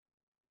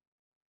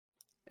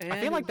I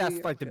feel like And that's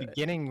we like are the good.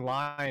 beginning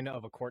line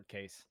of a court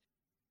case.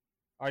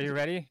 Are you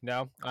ready? No?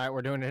 All right,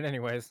 we're doing it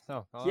anyways.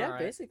 Oh, all Yeah, right.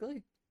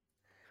 basically.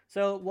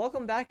 So,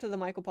 welcome back to the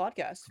Michael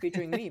Podcast,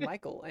 featuring me,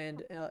 Michael,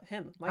 and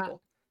him, Hi-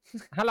 Michael.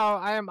 Hello,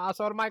 I am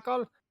Asor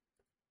Michael.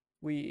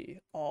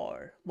 We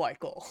are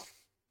Michael.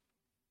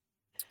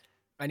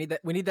 I need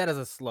that. We need that as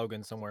a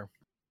slogan somewhere.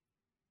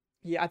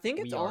 Yeah, I think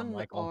it's We are on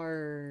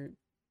Michael.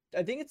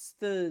 I think it's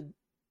the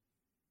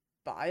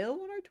bio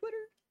on our Twitter.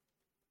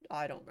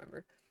 I don't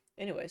remember.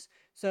 Anyways,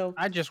 so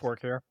I just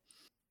work here.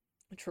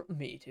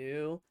 me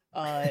too.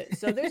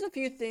 So there's a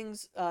few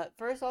things.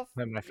 First off,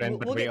 My friend,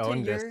 but we'll we get to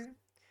own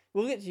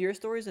this. your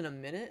stories in a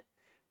minute,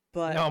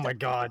 but Oh my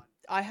god.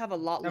 I have a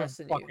lot I have less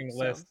than a you. fucking So,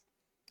 list.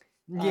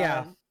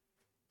 Yeah.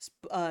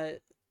 uh,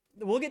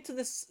 we'll get to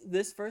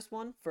this first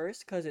one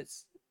first because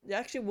it's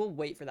actually we'll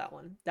wait for that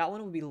one. That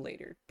one will be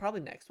later, probably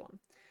next one.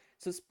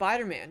 So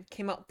Spider-Man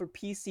came out for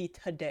PC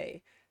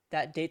today.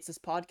 That dates this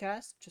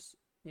podcast. Just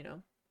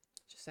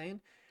just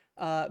saying.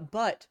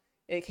 But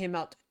it came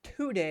out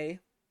today,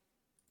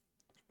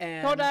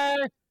 and Today.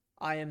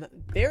 I am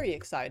very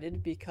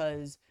excited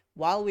because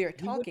while we are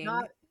He would talking,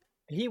 not.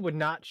 He would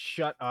not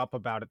shut up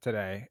about it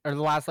today or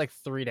the last like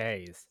 3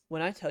 days.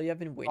 when I tell you I've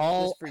been waiting for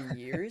this All for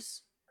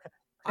years,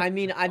 I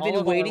mean I've all been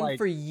of our, waiting like,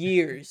 for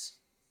years.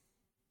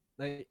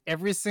 like,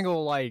 every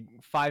single like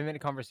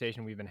 5-minute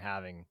conversation we've been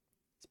having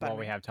while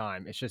we Spider-Man. have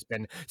time, it's just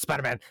been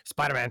Spider-Man,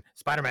 Spider-Man,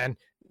 Spider-Man.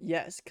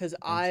 Yes, because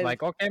And it's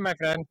like, okay, my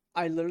friend.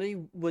 I literally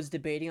was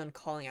debating on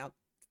calling out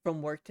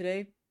from work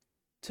today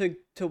to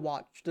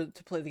watch to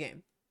play the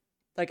game.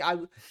 Like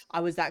I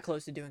was that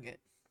close to doing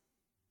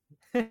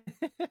it.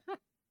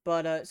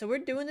 But so we're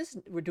doing this.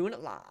 We're doing it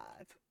live.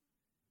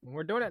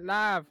 We're doing it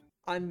live.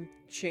 I'm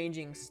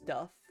changing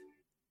stuff.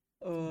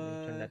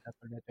 Turn that up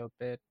a little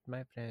bit,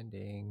 my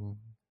friending.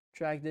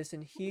 Drag this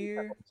in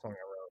here. Song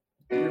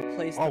I wrote.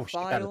 Replace Oh the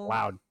shit, that is file.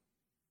 loud.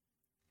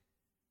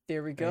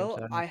 There we I am go.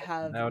 so I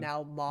have loud.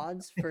 now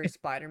mods for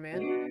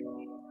Spider-Man.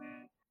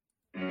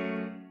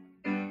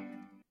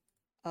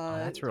 Oh,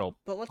 that's real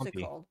But what's it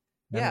pumpy. called?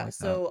 I don't Yeah, like that.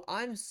 so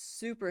I'm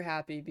super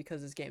happy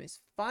because this game is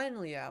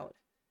finally out.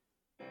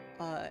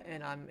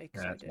 And I'm Yeah,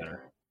 that's excited.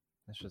 better.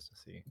 That's just a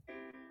C.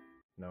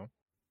 No?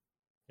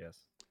 Yes.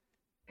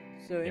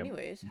 So Yep,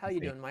 anyways, it's how a you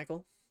C. doing,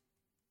 Michael?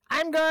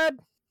 I'm good.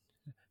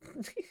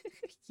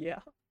 Yeah.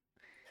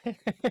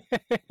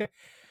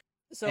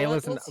 So Hey,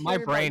 listen, let's my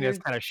hear about brain your is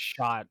kind of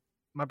shot.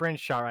 My brain's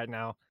shot right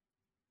now.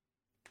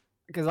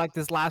 Because like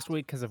this last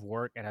week, because of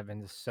work, and I've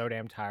been so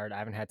damn tired. I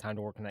haven't had time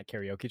to work on that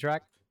karaoke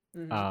track.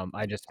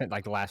 I just spent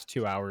like the last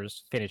 2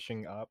 hours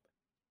finishing up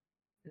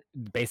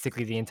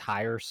basically the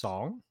entire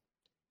song.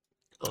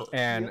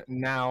 And Yep.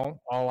 now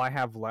all I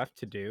have left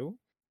to do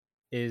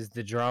is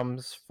the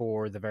drums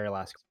for the very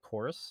last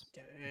chorus.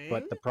 Dang.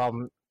 But the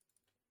problem,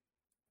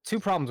 two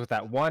problems with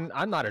that. One,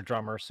 I'm not a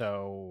drummer,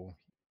 so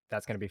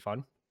that's going to be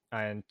fun.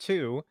 And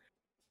two,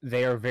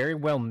 they are very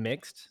well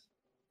mixed.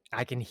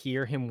 I can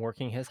hear him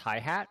working his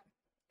hi-hat.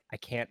 I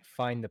can't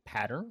find the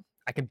pattern.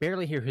 I can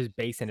barely hear his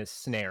bass and his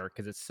snare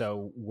because it's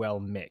so well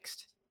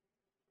mixed.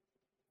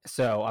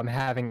 So I'm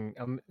having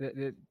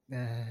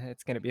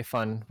it's going to be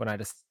fun when I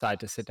decide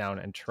to sit down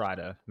and try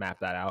to map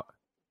that out.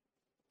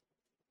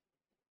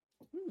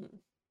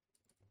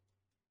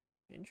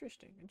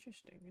 Interesting.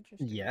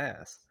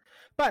 Yes.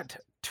 But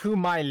to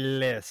my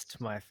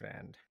list, my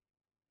friend.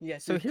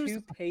 Yes, So your here's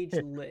 2-page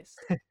list.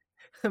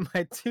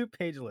 my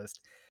 2-page list.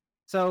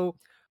 So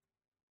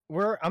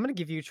I'm going to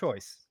give you a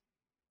choice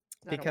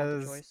I don't want the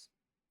because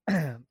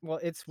choice. well,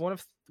 it's one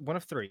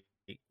of three.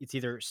 It's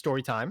either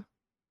story time,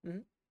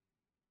 Mhm.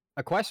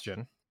 a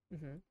question,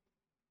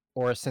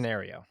 or a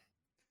scenario.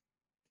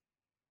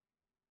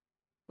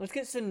 Let's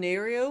get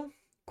scenario,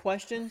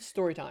 question,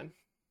 story time.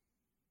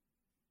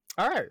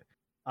 All right.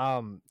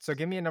 So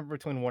give me a number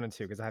between 1 and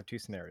 2 because I have 2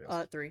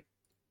 scenarios. 3.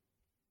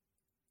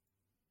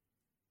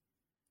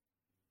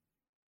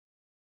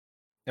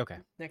 Okay.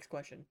 Next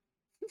question.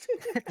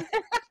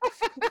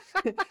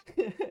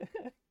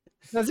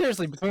 No,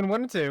 seriously, between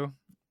 1 and 2,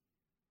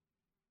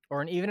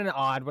 or an even and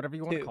odd, whatever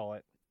you want to 2. call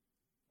it.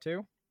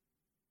 2?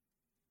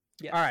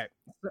 Yes. All right.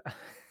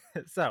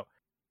 So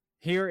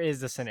here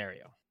is the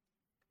scenario.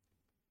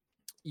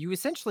 You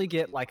essentially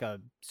get like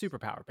a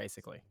superpower,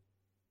 basically.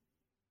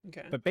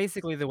 Okay. But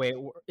basically the way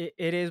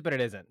it is, but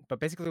it isn't. But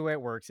basically the way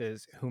it works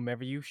is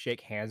whomever you shake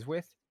hands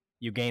with,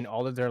 you gain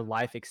all of their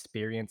life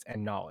experience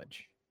and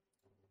knowledge.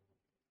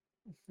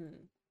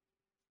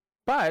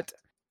 But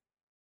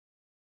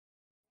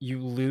you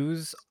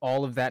lose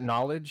all of that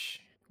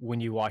knowledge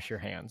when you wash your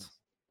hands.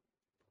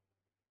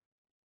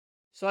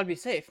 So I'd be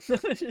safe.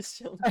 Just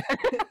chilling.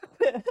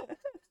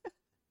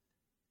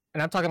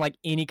 And I'm talking like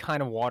any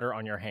kind of water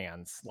on your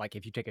hands. Like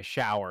if you take a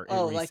shower, it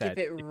resets. Like if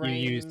it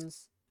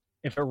rains.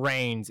 If it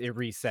rains, it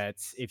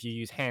resets. If you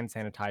use hand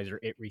sanitizer,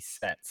 it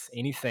resets.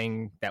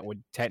 Anything that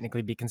would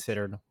technically be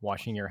considered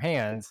washing your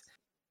hands,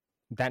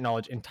 that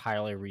knowledge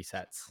entirely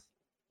resets.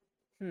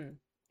 And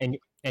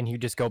you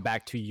just go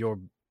back to the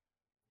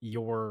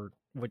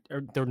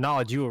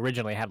knowledge you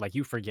originally had. Like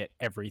you forget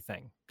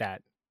everything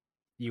that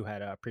you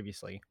had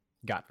previously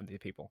got from the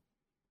people.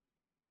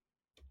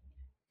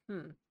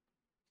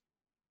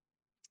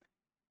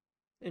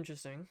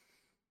 Interesting.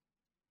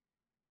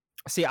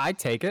 See, I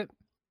take it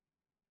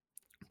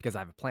because I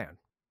have a plan.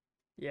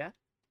 Yeah.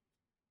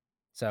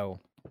 So,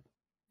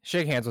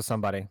 shake hands with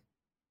somebody,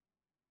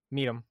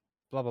 meet them,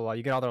 blah blah blah.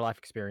 You get all their life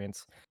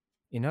experience.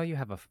 You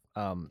have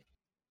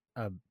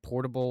a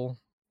portable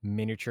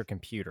miniature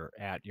computer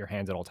at your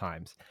hands at all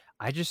times.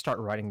 I just start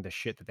writing the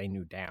shit that they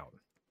knew down.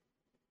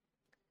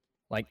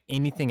 Like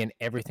anything and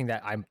everything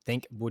that I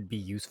think would be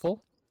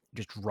useful,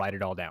 just write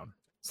it all down.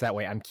 So that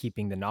way I'm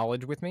keeping the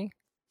knowledge with me.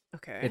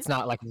 Okay. It's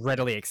not like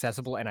readily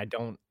accessible, and I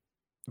don't.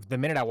 The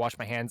minute I wash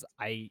my hands,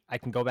 I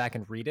can go back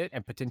and read it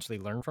and potentially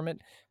learn from it,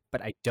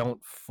 but I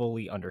don't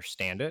fully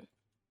understand it.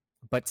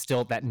 But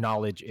still, that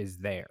knowledge is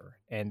there,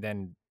 and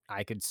then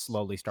I could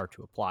slowly start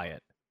to apply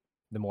it.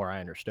 The more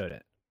I understood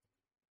it,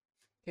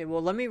 Okay,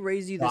 well, let me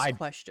raise you so this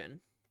question.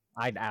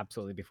 I'd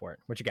absolutely be for it.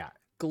 What you got?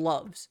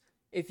 Gloves.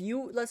 If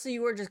you, let's say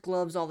you wear just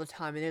gloves all the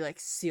time and they're like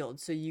sealed,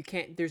 so you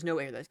can't, there's no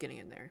air that's getting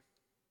in there,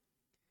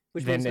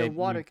 which means no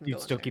water can go you'd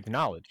in still there. keep the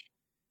knowledge,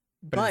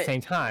 but at the But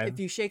same time, if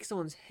you shake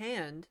someone's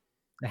hand,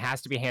 it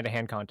has to be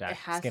hand-to-hand it contact,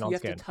 has skin to, on you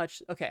have skin. to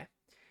touch. Okay, It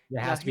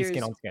now has to be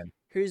skin on skin.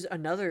 here's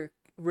another,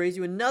 raise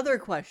you another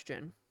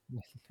question.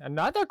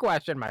 Another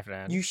question, my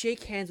friend. You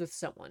shake hands with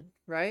someone,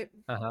 right?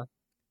 Uh-huh.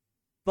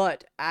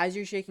 But as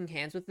you're shaking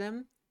hands with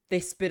them,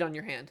 they spit on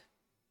your hand.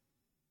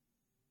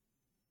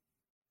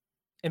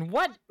 In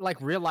what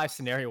like real life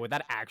scenario would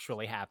that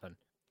actually happen?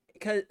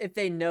 Because if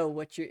they know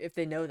what you, if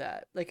they know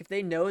that, like if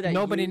they know that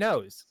Nobody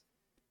knows.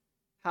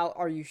 how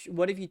are you?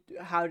 What if you?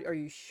 How are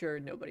you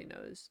sure nobody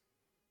knows?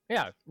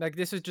 Yeah, like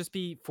this would just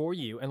be for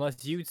you,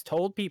 unless you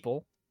told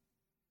people,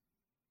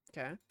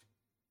 Okay.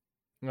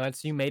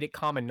 unless you made it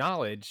common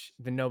knowledge,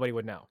 then nobody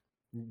would know.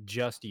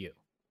 Just you.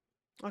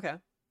 Okay.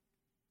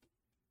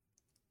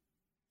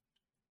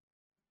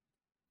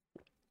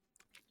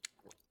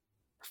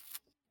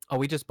 Oh,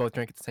 we just both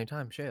drank at the same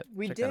time. Shit.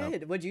 We Check that out.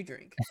 did. What'd you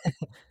drink?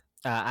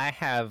 I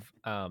have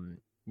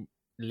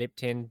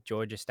Lipton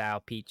Georgia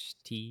style peach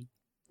tea.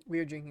 We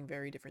are drinking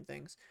very different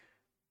things.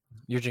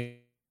 You're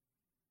drinking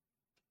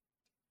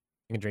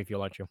G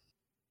Fuel, aren't you?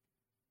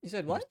 You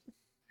said what?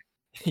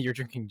 You're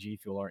drinking G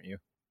Fuel, aren't you?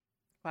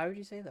 Why would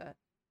you say that?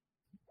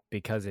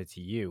 Because it's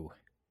you.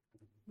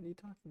 What are you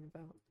talking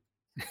about?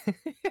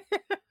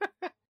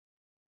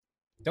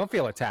 Don't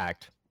feel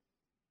attacked.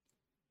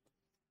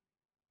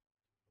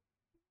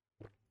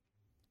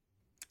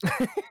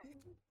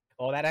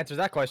 Well, that answers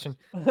that question.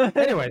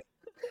 Anyways,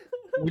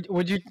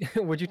 would you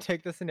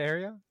take the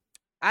scenario?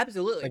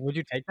 Absolutely. Like, would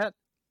you take that?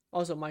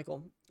 Also,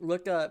 Michael,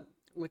 look at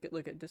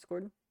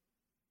Discord.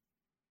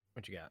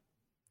 What you got?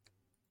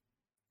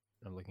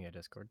 I'm looking at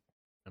Discord.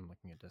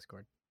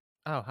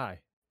 Oh, hi.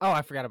 Oh,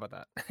 I forgot about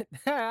that.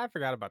 I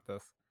forgot about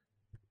this.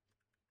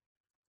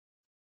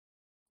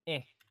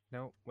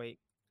 No, wait.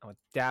 I want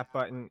that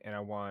button, and I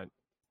want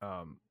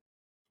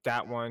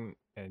that one,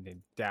 and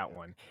then that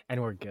one,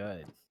 and we're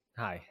good.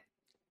 Hi.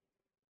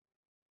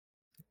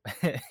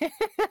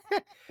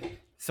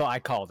 So I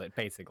called it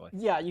basically.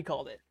 Yeah, you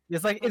called it.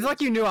 It's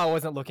like you knew I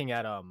wasn't looking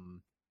at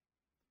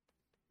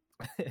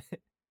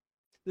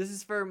This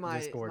is for my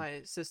Discord.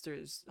 my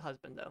sister's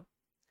husband though.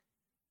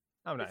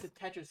 Oh, nice. It's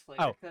a Tetris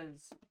flavor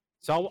because.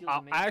 So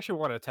I actually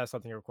want to test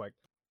something real quick.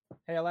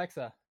 Hey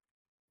Alexa,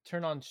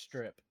 turn on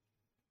strip.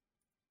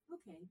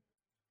 Okay.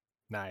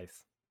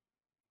 Nice.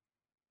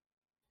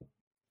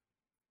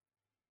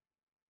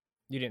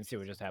 You didn't see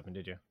what just happened,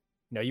 did you?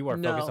 No, you were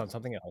focused No. on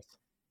something else.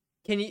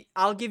 Can you?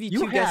 I'll give you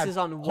You two guesses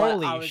have- on what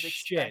holy I was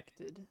shit.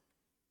 expected.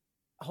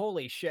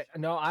 Holy shit.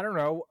 No, I don't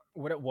know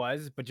what it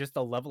was, but just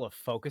the level of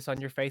focus on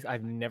your face,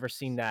 I've never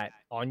seen that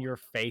on your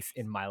face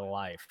in my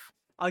life.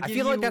 I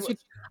feel like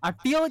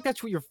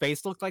that's what your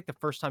face looked like the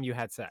first time you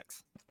had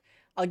sex.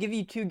 I'll give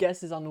you two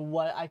guesses on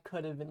what I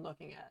could have been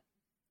looking at.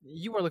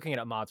 You were looking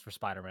at mods for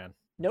Spider-Man.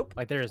 Nope.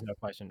 Like, there is no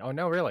question. Oh,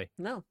 no, really?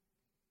 No.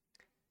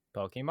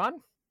 Pokemon?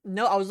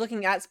 No, I was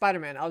looking at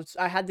Spider-Man.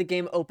 I had the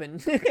game open.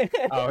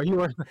 Oh, you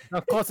were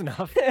close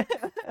enough.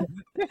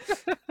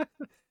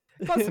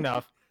 Close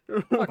enough.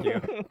 Fuck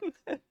you.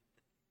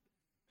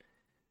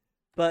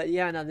 But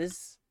yeah, no,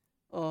 this.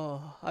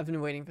 Oh, I've been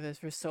waiting for this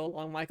for so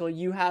long, Michael.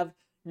 You have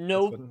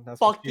no That's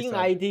what she fucking said.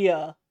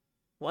 idea.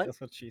 What?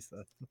 That's what she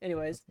said.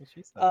 Anyways, That's what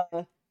she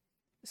said.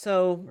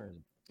 so Where is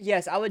it?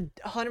 yes, I would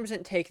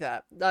 100% take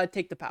that. I'd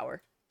take the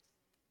power.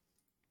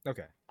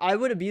 Okay. I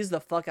would abuse the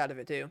fuck out of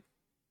it too.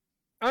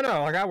 Oh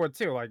no, like I would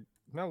too. Like,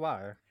 no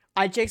lie.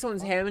 I'd shake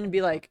someone's hand and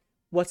be like,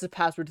 "What's the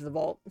password to the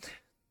vault?"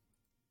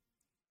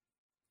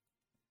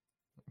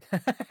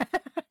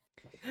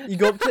 You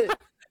go up to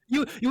you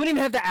wouldn't even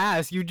have to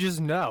ask. You just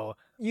know.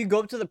 you go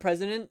up to the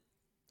president.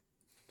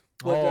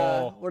 With,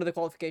 what are the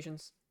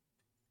qualifications?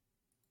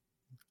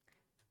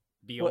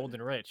 Be What- old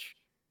and rich.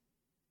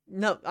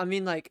 No, I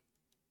mean like,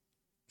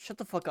 shut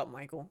the fuck up,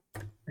 Michael.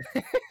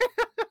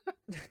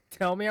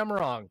 Tell me I'm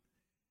wrong.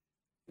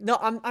 No,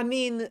 I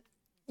mean,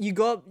 you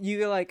go up, you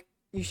go like,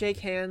 you shake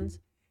hands,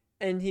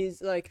 and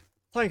he's like,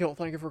 Thank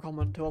you for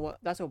coming to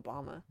that's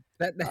Obama.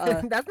 That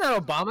Uh, that's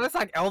not Obama. That's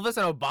like Elvis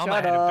and Obama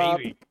Shut had a up.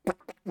 baby.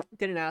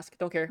 Didn't ask.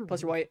 Don't care.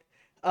 Plus you're white.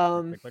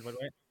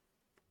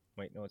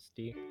 Wait, no, it's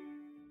D.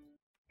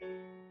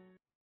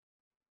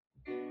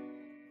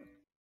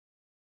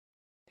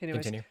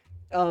 Anyways, Continue.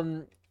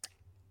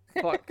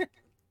 fuck.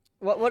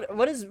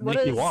 What is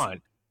Make you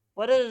want.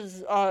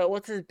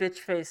 what's his bitch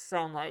face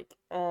sound like?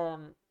 Our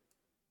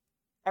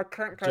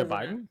current Joe president,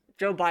 Biden?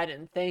 Joe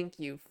Biden. Thank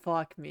you.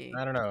 Fuck me.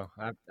 I don't know.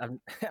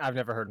 I've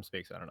never heard him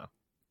speak, so I don't know.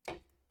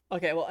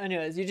 Okay, well,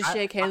 anyways, you just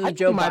shake hands I with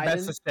Joe do my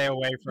best Biden. to stay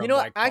away from You know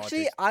what? like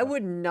Actually, politics. I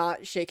would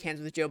not shake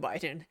hands with Joe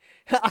Biden.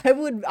 I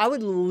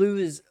would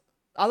lose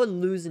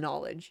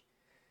knowledge.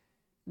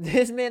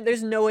 This man,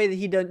 there's no way that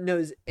he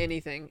knows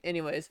anything.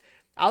 Anyways,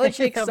 I would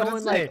shake Yeah, but someone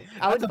it's like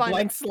I would that's a find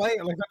blank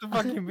slate. Like, what the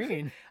fuck do you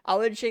mean? I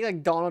would shake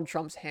like Donald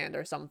Trump's hand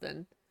or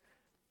something,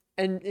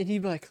 and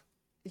he'd be like,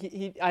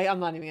 I'm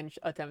not even gonna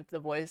attempt the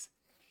voice.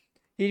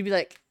 He'd be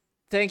like,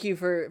 "Thank you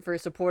for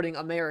supporting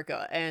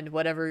America and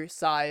whatever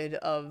side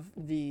of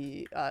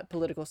the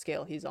political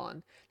scale he's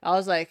on." I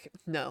was like,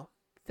 "No,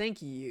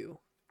 thank you,"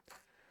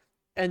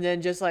 and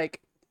then just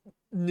like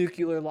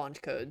nuclear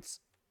launch codes.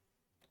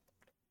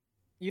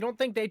 You don't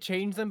think they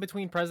change them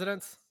between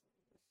presidents?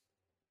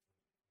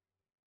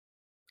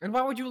 And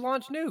why would you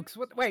launch nukes?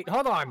 What? Wait,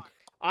 hold on.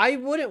 I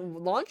wouldn't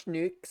launch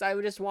nukes. I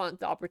would just want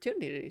the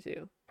opportunity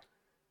to.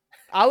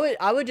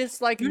 I would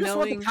just like You just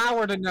want knowing. the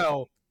power to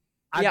know.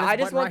 Yeah, I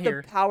just want right the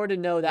here power to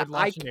know that would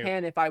I launch a nuke.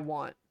 can if I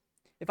want.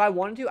 If I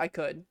wanted to, I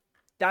could.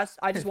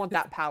 I just want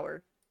that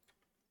power.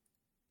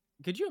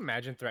 Could you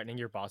imagine threatening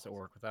your boss at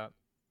work with that?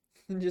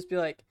 And just be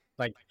like,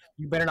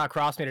 You better not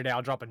cross me today.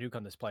 I'll drop a nuke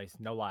on this place.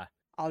 No lie.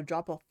 I'll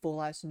drop a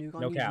full ass nuke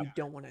on No you. cap. You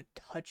don't want to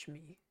touch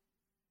me.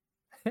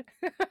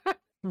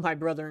 My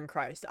brother in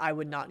Christ, I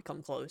would not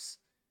come close.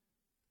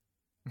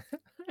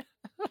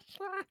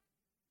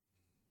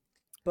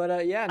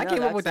 But yeah, no, I came up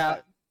that's, with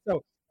that.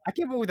 So I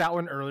came up with that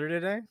one earlier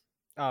today.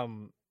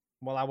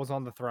 While I was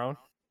on the throne.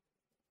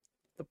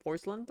 The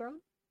porcelain throne?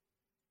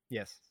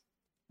 Yes.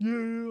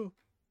 Yeah.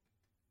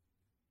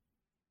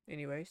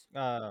 Anyways.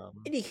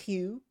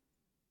 Anywho.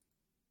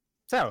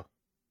 So,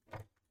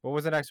 what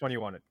was the next one you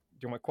wanted?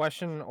 Do you want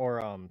question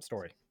or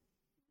story?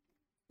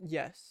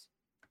 Yes.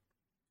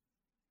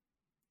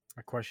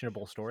 A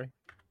questionable story?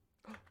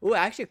 Oh,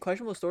 actually, a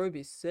questionable story would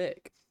be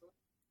sick.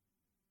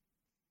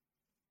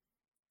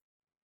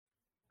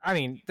 I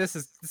mean, this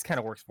kind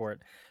of works for it.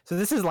 So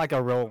this is like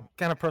a real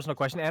kind of personal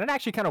question, and it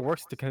actually kind of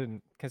works to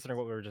considering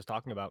what we were just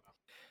talking about.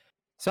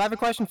 So I have a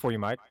question for you,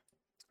 Mike,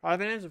 I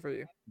have an answer for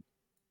you.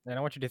 and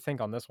I want you to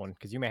think on this one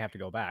because you may have to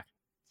go back.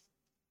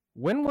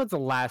 When was the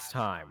last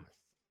time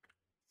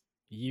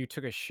you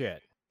took a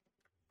shit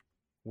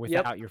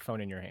without your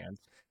phone in your hands?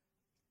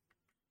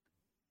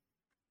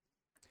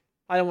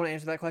 I don't want to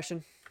answer that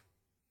question.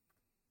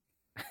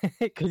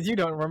 Because you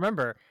don't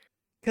remember.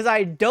 Because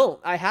I don't.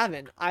 I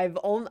haven't. I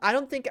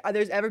don't think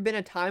there's ever been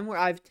a time where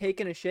I've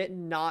taken a shit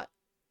not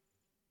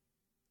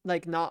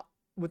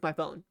with my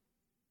phone.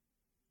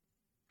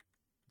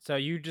 So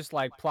you just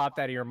like plopped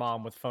out of your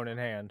mom with phone in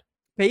hand,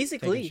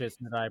 Basically. taking shits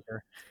in the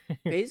diaper.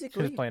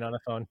 Basically. Just playing on a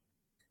phone.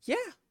 Yeah.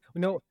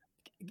 No,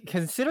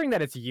 considering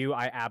that it's you,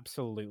 I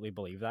absolutely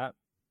believe that.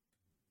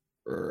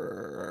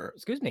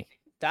 Excuse me.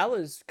 That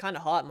was kind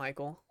of hot,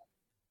 Michael.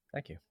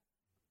 Thank you.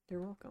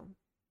 You're welcome.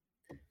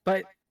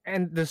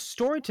 And the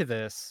story to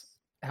this,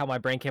 how my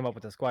brain came up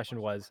with this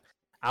question was,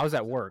 I was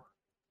at work,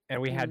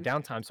 and we had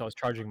downtime, so I was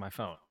charging my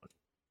phone.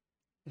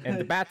 And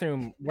the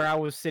bathroom where I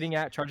was sitting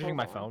at charging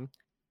my phone.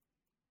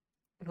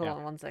 Hold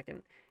on 1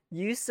 second.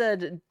 You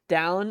said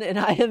down, and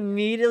I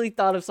immediately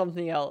thought of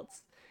something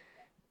else.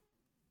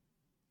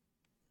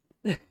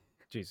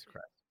 Jesus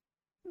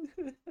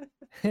Christ.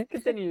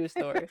 Continue your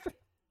story.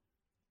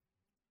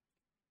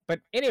 But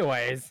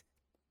anyways,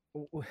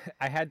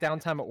 I had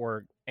downtime at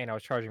work, and I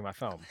was charging my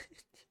phone.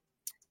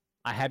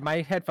 I had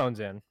my headphones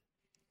in,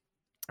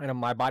 and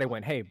my body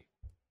went, hey,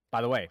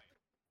 by the way.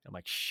 I'm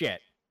like,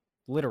 shit.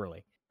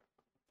 Literally.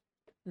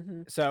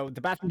 Mm-hmm. So the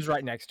bathroom's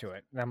right next to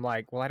it. And I'm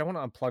like, well, I don't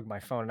want to unplug my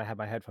phone, and I have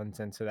my headphones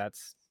in, so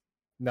that's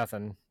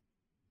nothing.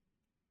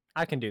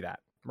 I can do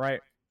that,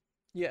 right?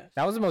 Yes.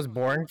 That was the most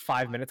boring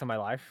 5 minutes of my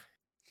life.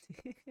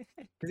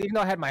 Because even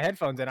though I had my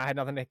headphones in, I had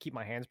nothing to keep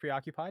my hands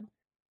preoccupied.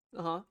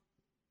 Uh-huh.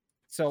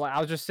 So like, I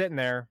was just sitting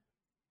there,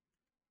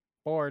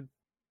 bored,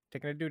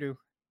 taking a doo-doo.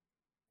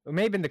 It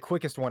may have been the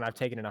quickest one I've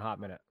taken in a hot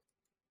minute.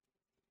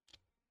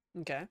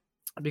 Okay.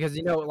 Because,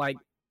 like,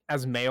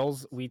 as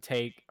males, we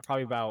take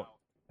probably about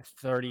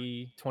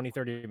 30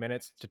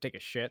 minutes to take a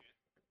shit.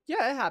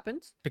 Yeah, it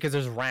happens. Because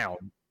there's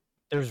rounds.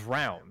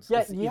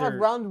 Yeah, you have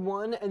round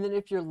 1, and then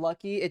if you're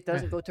lucky, it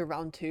doesn't go to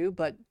round 2,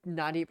 but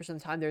 98% of the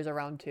time, there's a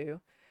round 2.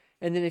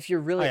 And then if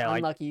you're really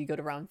unlucky, you go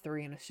to round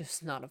 3, and it's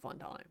just not a fun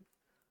time.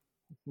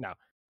 No.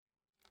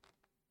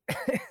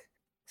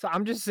 So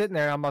I'm just sitting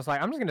there, and I'm just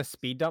going to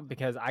speed dump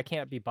because I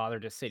can't be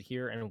bothered to sit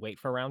here and wait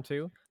for round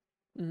 2.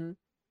 Mm-hmm.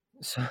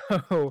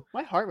 So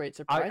my heart rate's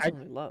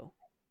surprisingly low.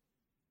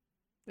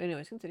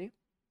 Anyways, continue.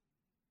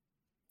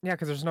 Yeah,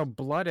 because there's no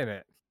blood in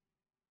it.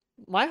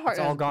 My heart It's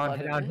all has gone blood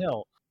in it.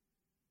 downhill.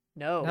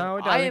 No, No,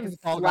 it I doesn't, am 'cause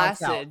it's all gone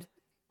south. flaccid.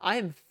 I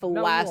am No, you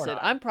are flaccid.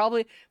 not. I'm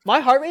probably my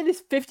heart rate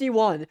is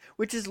 51,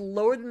 which is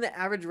lower than the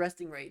average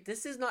resting rate.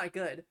 This is not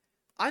good.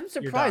 I'm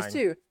surprised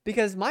dying. too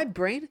because my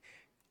brain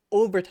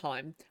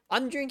overtime.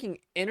 I'm drinking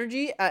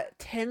energy at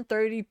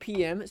 10:30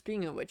 p.m.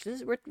 Speaking of which,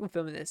 we're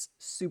filming this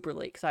super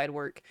late because I had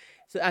work.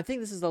 So I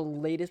think this is the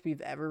latest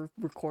we've ever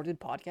recorded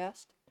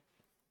podcast.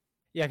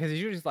 Yeah, because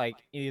it's usually like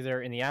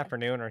either in the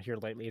afternoon or here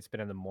lately it's been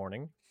in the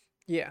morning.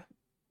 Yeah.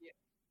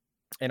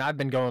 And I've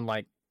been going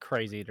like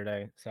crazy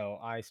today, so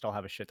I still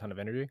have a shit ton of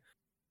energy.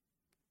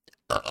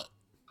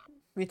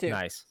 Me too.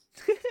 Nice.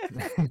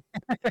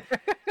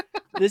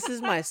 This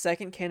is my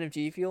second can of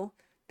G Fuel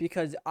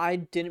because I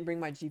didn't bring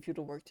my G Fuel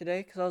to work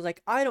today because I was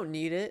like, I don't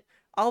need it.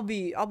 I'll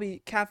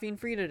be caffeine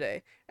free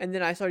today. And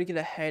then I started to get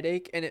a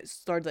headache and it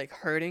started like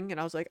hurting and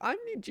I was like, I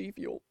need G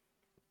Fuel.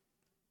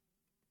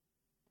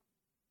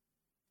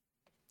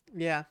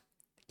 Yeah.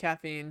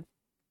 Caffeine.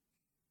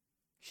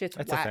 Shit's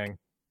That's whack. a thing.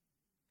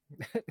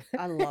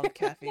 I love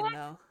caffeine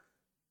though.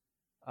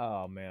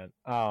 Oh man.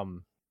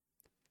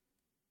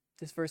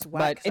 This first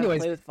whack. But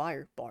anyways, play with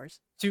fire bars.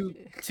 to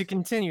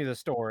continue the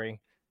story,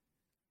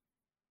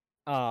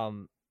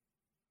 I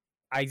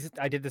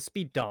did the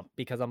speed dump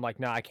because I'm like,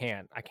 no, I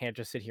can't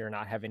just sit here and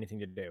not have anything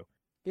to do.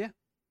 Yeah.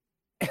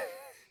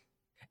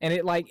 And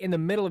it like in the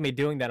middle of me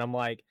doing that, I'm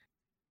like,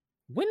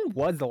 when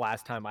was the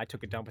last time I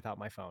took a dump without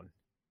my phone?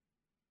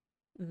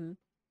 Mm-hmm.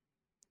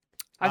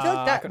 I feel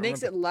like that couldn't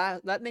makes remember.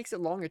 that makes it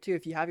longer too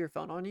if you have your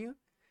phone on you.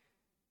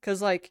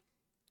 Cause like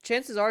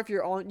chances are if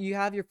you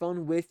have your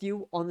phone with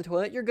you on the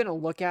toilet, you're gonna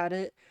look at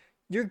it.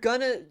 You're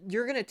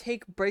gonna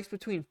take breaks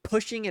between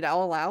pushing it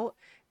all out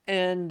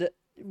and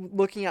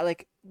looking at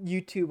like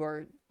YouTube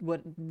or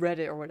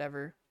Reddit or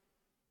whatever.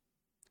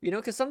 You know,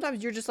 because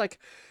sometimes you're just like,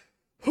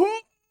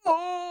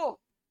 oh,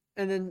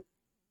 and then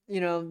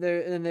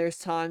there's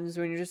times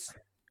when you're just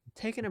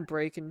taking a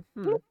break and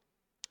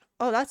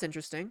oh, that's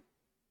interesting.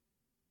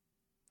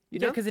 You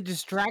Yeah, know? because it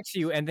distracts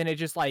you, and then it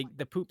just like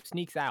the poop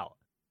sneaks out.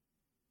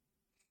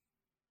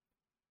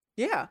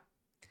 Yeah.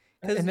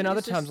 And then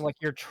other times, like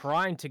you're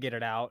trying to get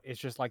it out,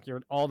 it's just like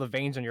all the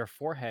veins on your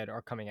forehead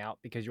are coming out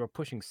because you're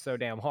pushing so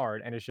damn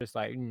hard, and it's just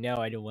like, no,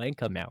 I don't want to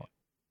come out.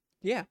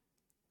 Yeah.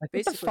 Like,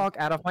 get the fuck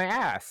out of my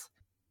ass.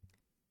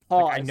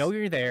 Pause. Like, I know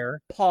you're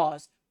there.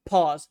 Pause.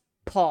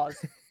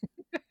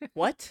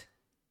 What?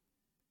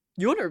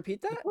 You want to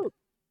repeat that?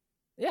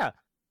 Yeah.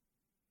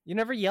 You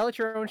never yell at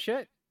your own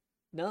shit?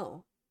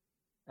 No.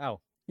 Oh.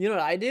 You know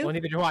what I do? Well,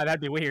 neither do I. That'd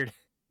be weird.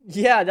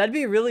 Yeah, that'd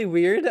be really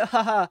weird.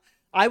 Haha.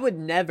 I would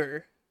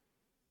never.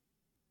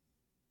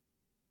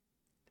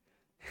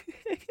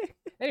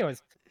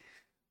 Anyways.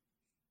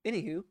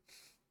 Anywho.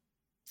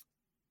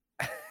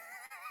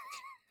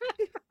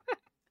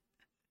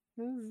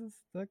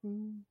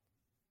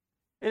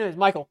 Anyways,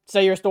 Michael,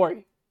 say your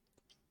story.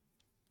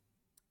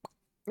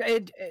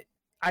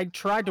 I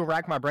tried to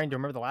rack my brain to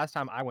remember the last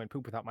time I went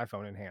poop without my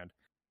phone in hand,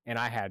 and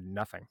I had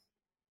nothing.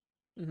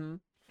 Mm-hmm.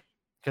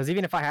 Because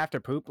even if I have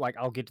to poop, like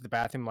I'll get to the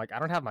bathroom, like I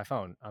don't have my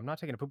phone. I'm not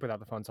taking a poop without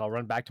the phone, so I'll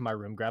run back to my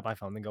room, grab my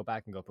phone, then go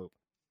back and go poop.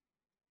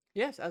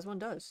 Yes, as one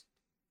does.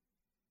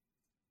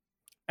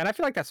 And I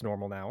feel like that's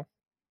normal now.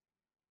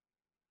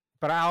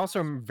 But I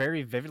also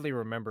very vividly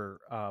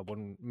remember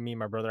when me and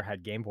my brother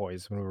had Game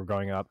Boys when we were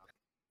growing up,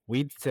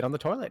 we'd sit on the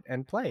toilet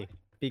and play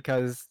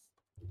because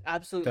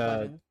absolute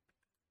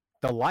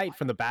the light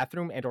from the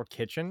bathroom and or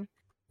kitchen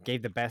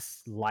gave the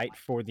best light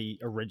for the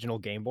original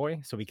Game Boy,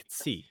 so we could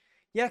see.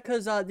 Yeah,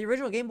 because the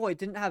original Game Boy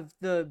didn't have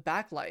the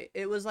backlight.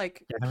 It was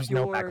like there was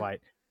no backlight.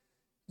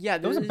 Yeah,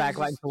 there was a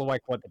backlight until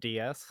like what, the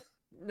DS?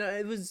 No,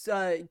 it was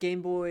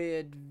Game Boy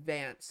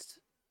Advanced.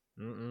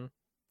 I don't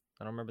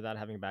remember that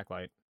having a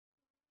backlight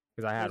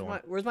because I had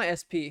one. Where's my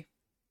SP?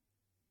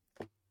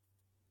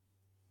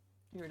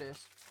 Here it is.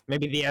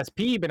 Maybe the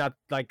SP, but not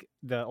like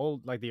the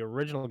the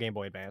original Game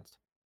Boy Advanced.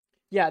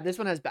 Yeah, this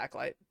one has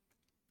backlight.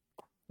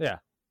 Yeah.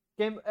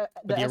 But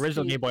the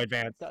original Game Boy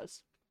Advance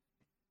does.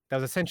 That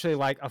was essentially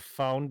like a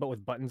phone, but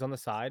with buttons on the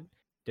side.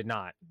 Did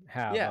not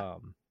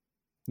have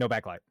no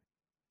backlight.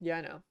 Yeah,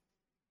 I know.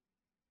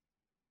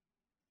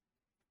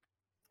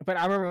 But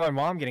I remember my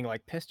mom getting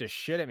like pissed as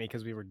shit at me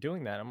because we were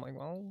doing that. I'm like,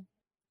 well,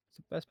 it's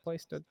the best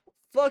place to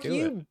fuck do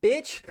you,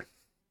 bitch.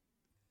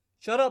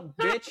 Shut up,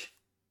 bitch.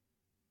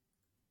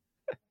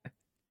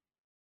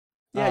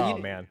 Yeah,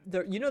 man.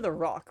 You know The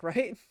Rock,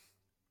 right?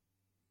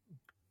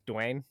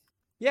 Dwayne?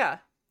 Yeah.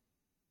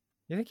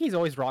 You think he's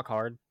always rock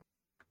hard?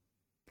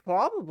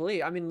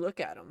 Probably. I mean, look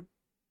at him.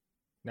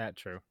 Not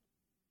true.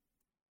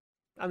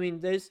 I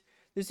mean, this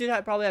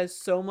dude probably has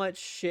so much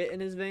shit in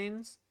his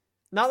veins.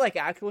 Not like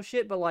actual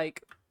shit, but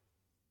like...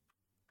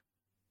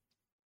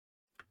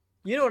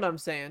 You know what I'm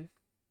saying.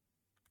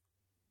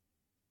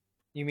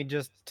 You mean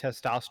just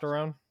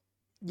testosterone?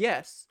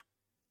 Yes.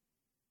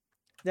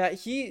 That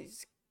he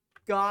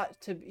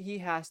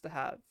has to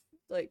have.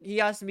 Like, he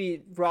has to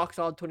be rock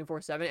solid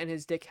 24/7, and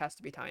his dick has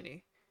to be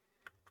tiny.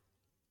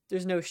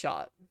 There's no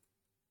shot.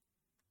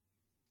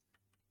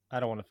 I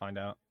don't want to find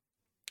out.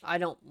 I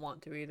don't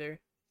want to either.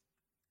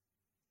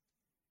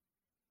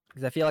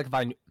 Because I feel like if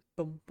I knew,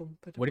 Boom, boom,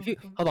 what if you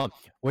boom. hold on?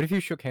 What if you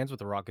shook hands with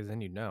The Rock? Because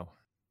then you'd know.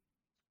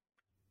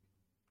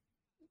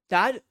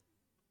 That's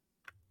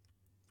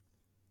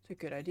a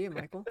good idea,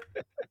 Michael.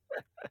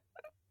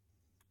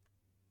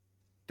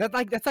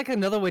 That's like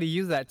another way to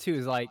use that too.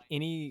 Is like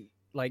any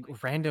like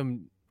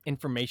random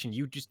information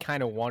you just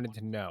kind of wanted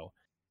to know.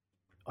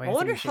 Oh, I yeah, I think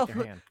wonder we shake how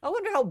their hand. I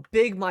wonder how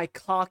big my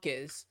cock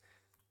is.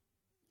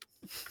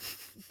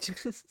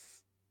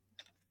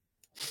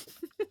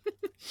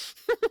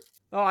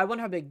 Oh, I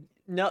wonder how big.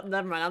 No,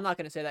 never mind. I'm not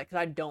gonna say that because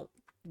I don't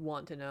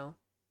want to know.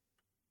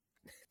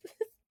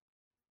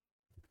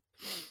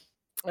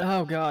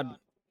 Oh God.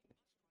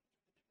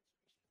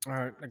 All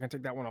right, I can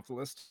take that one off the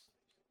list.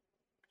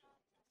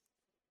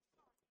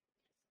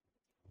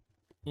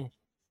 Eh,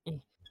 eh,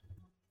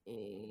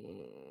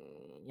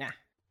 yeah.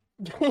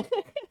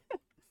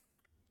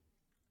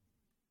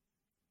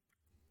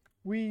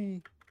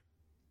 We.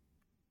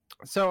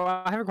 So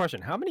I have a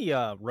question. How many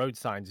road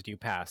signs do you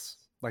pass?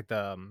 Like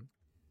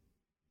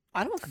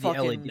I don't the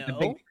fucking LED,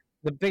 know.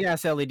 the big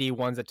ass LED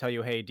ones that tell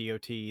you, hey,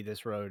 DOT,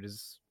 this road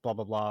is blah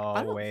blah blah all I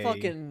the don't way.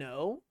 fucking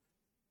know.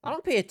 I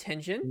don't pay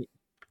attention.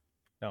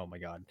 Oh my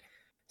God.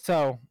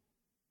 So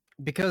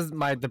because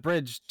the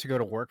bridge to go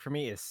to work for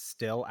me is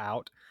still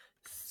out.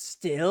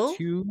 Still?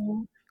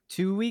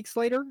 2 weeks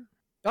later.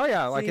 Oh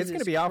yeah, like it's gonna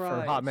Jesus be out for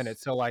a hot minute.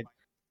 Christ. So like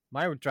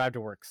my drive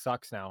to work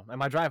sucks now, and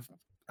my drive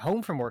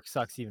home from work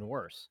sucks even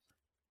worse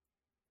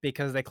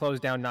because they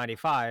closed down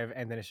 95,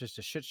 and then it's just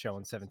a shit show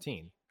in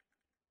 17.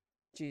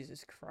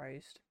 Jesus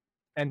Christ.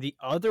 And the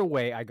other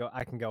way I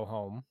can go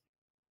home,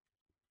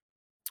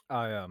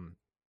 um,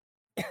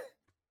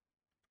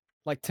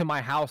 like to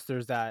my house.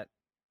 There's that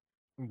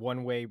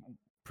one way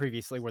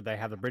previously where they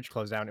have the bridge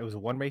closed down. It was a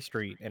one way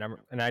street,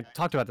 and I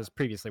talked about this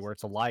previously where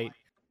it's a light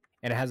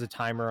and it has a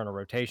timer on a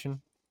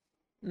rotation.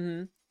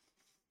 Mm-hmm.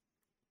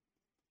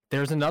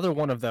 There's another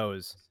one of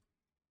those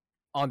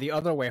on the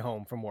other way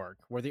home from work,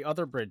 where the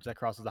other bridge that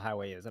crosses the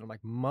highway is. And I'm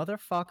like,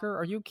 motherfucker,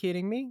 are you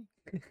kidding me?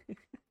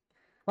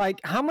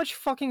 Like, how much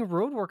fucking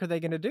road work are they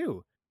going to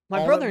do? My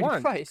all brother at in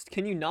once? Christ,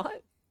 can you not?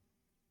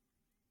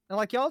 And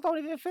like, y'all don't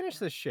even finish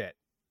this shit.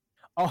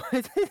 Oh,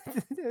 do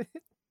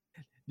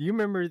you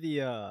remember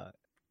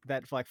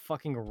that like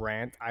fucking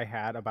rant I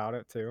had about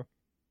it too?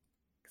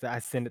 Because I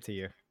sent it to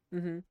you.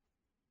 Mm-hmm.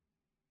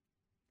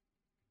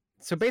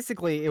 So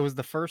basically, it was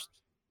the first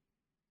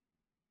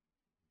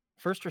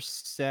or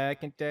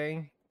second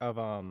day of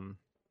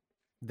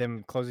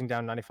them closing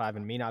down 95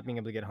 and me not being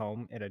able to get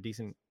home in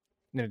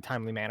a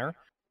timely manner.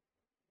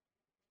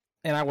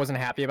 And I wasn't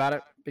happy about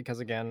it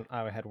because again,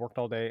 I had worked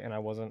all day and I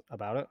wasn't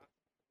about it.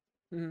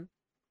 Mm-hmm.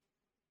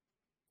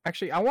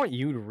 Actually, I want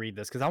you to read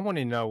this because I want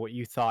to know what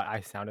you thought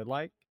I sounded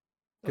like.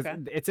 Because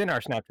Okay. it's in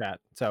our Snapchat.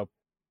 So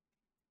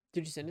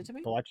Did you send it to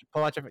me? pull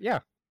out your yeah.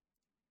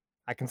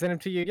 I can send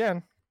it to you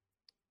again.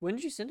 When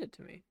did you send it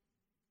to me?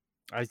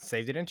 I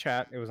saved it in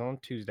chat. It was on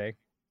Tuesday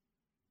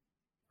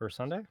or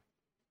Sunday.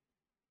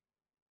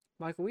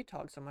 Michael, we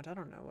talk so much. I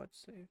don't know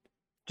what's saved.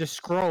 Just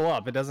scroll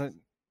up. It doesn't.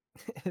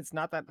 It's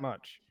not that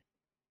much.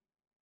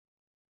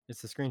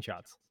 It's the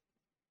screenshots.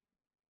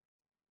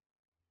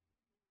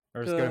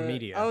 Or just go to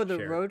media. Oh, the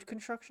share. road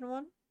construction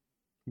one?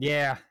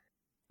 Yeah.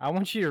 I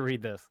want you to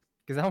read this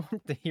because I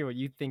want to hear what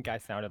you think I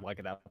sounded like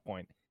at that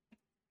point.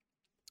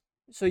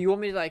 So you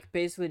want me to like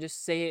basically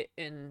just say it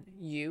in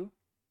you?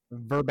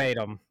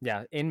 Verbatim.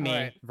 Yeah, in me,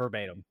 Alright.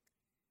 verbatim.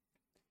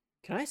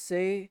 Can I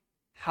say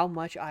how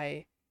much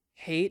I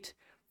hate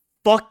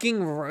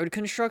fucking road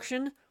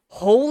construction?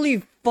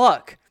 Holy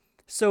fuck!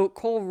 So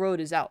Cole Road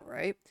is out,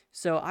 right?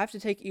 So I have to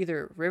take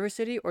either River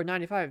City or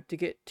 95 to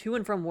get to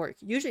and from work.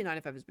 Usually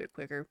 95 is a bit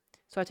quicker,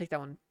 so I take that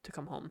one to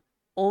come home.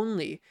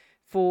 Only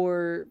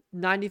for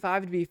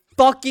 95 to be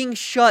fucking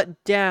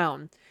shut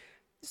down.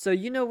 So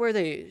you know where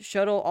they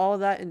shuttle all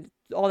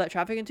that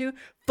traffic into?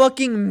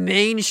 Fucking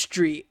Main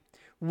Street.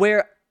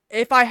 Where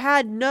if I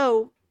had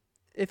no,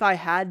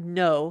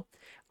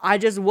 I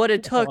just would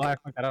have took. Oh, I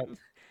fucked that up.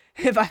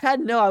 If I had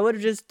no, I would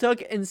have just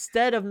took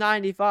instead of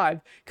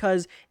 95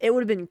 because it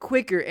would have been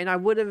quicker and I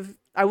wouldn't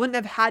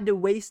have had to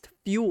waste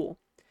fuel.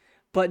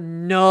 But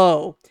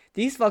no,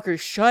 these fuckers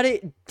shut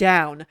it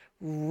down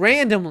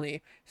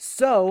randomly.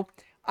 So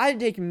I had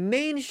to take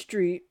Main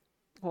Street.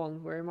 Hold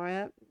on, where am I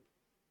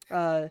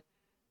at?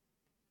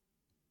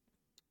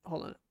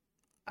 Hold on.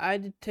 I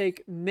had to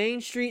take Main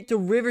Street to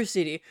River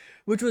City,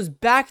 which was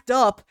backed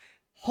up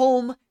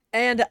home,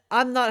 and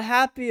I'm not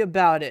happy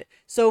about it.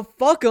 So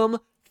fuck them.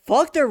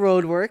 Fuck their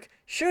road work.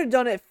 Should have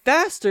done it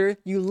faster,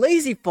 you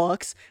lazy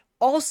fucks.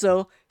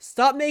 Also,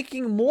 stop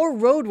making more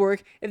road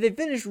work. If they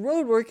finished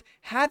road work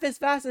half as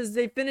fast as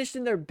they finished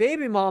in their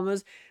baby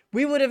mamas,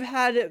 we would have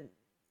had...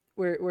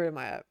 Where am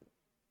I at?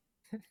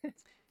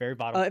 Very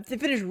bottom. If they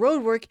finished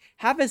road work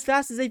half as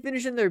fast as they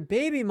finished in their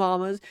baby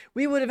mamas,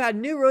 we would have had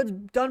new roads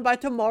done by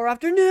tomorrow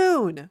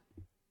afternoon.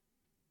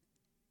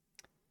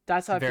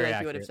 That's how I feel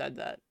like you would have said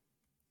that.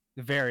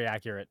 Very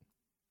accurate.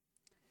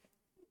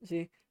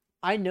 See,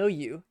 I know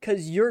you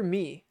because you're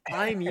me.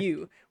 I'm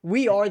you.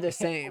 We are the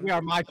same. We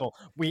are Michael.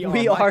 We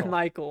are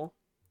Michael.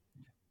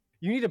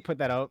 You need to put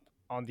that up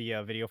on the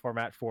video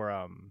format for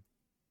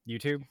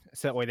YouTube,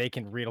 so that way they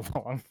can read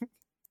along.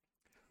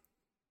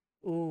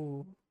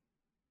 Ooh.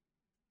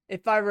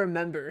 If I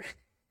remember.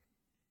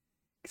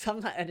 Because I'm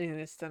not editing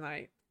this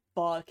tonight.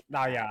 Fuck.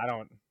 No, yeah, I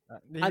don't.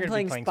 You're I'm gonna be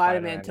playing playing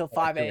Spider-Man Spider-Man till at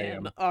like 5 2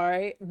 a.m. a.m.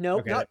 Alright?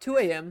 Nope, Okay, not 2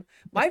 a.m.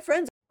 My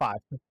friends 5.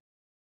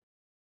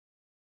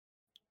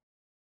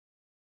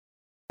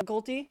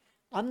 difficulty.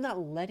 I'm not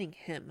letting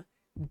him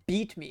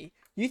beat me.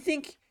 You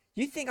think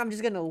I'm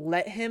just gonna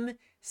let him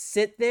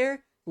sit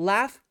there,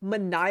 laugh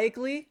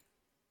maniacally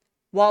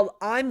while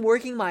I'm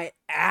working my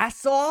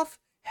ass off?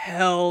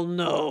 Hell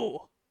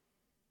no.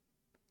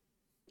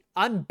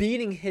 I'm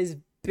beating his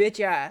bitch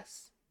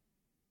ass.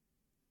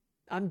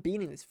 I'm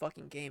beating this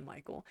fucking game,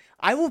 Michael.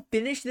 I will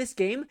finish this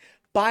game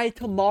by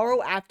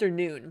tomorrow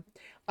afternoon.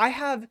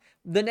 The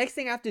next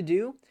thing I have to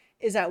do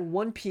is at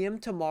 1 p.m.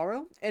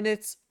 tomorrow, and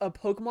it's a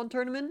Pokemon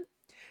tournament.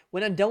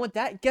 When I'm done with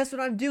that, guess what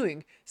I'm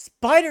doing?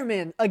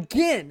 Spider-Man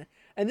again!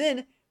 And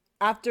then,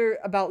 after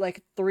about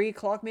like 3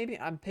 o'clock maybe,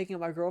 I'm picking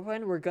up my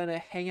girlfriend. We're gonna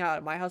hang out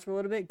at my house for a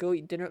little bit, go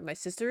eat dinner with my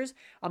sisters.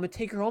 I'm gonna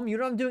take her home. You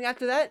know what I'm doing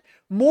after that?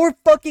 More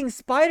fucking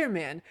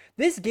Spider-Man!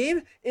 This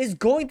game is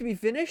going to be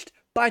finished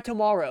by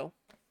tomorrow.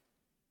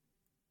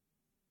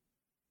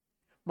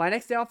 My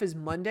next day off is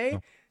Monday.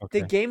 Oh, The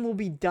okay. game will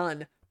be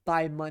done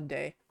by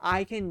Monday.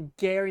 I can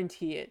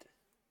guarantee it.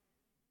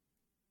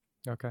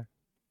 Okay.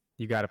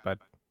 You got it, bud.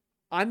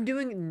 I'm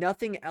doing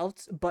nothing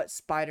else but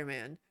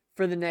Spider-Man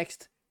for the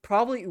next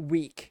probably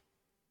week.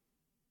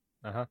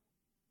 Uh-huh.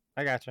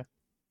 I gotcha.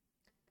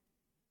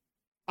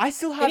 I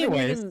still haven't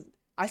Anyways.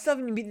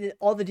 even beaten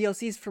all the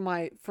DLCs for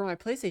my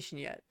PlayStation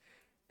yet.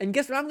 And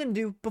guess what I'm gonna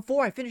do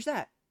before I finish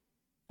that?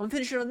 I'm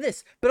finishing on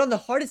this, but on the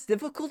hardest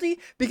difficulty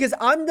because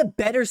I'm the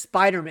better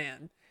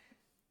Spider-Man.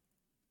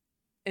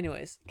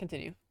 Anyways,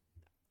 continue.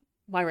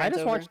 My I rant's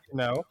just over. want you to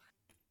know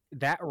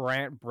that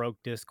rant broke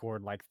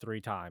Discord like 3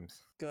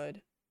 times.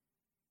 Good.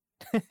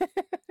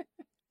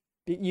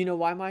 You know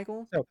why,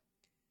 Michael? So,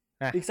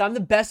 Because I'm the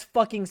best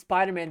fucking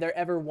Spider-Man there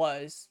ever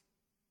was.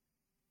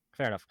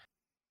 fair enough.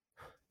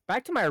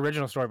 Back to my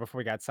original story before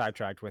we got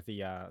sidetracked with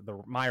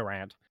my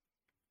rant.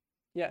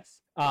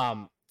 Yes.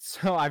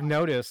 So I've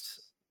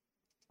noticed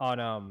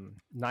on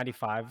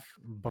 95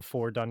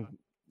 before Dunn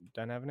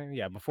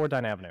Avenue, before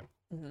Dunn Avenue,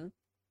 Mm-hmm.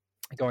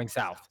 going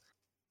south,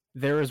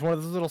 there is one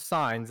of those little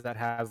signs that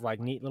has like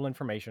neat little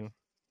information,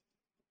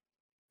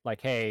 like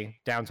hey,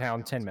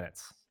 downtown 10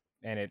 minutes,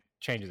 and it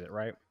changes it,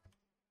 right?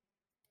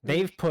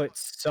 They've put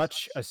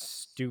such a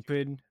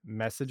stupid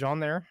message on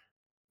there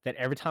that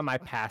every time I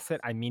pass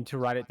it, I mean to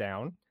write it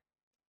down.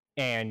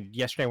 And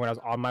yesterday, when I was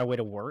on my way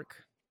to work,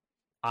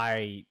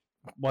 I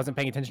wasn't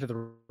paying attention to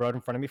the road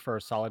in front of me for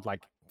a solid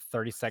like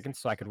 30 seconds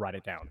so I could write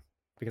it down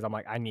because I'm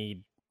like, I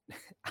need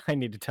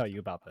to tell you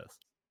about this.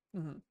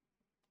 Mm-hmm.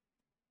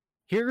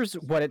 Here's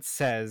what it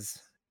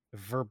says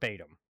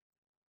verbatim.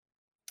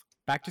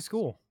 Back to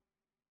school.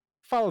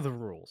 Follow the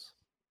rules.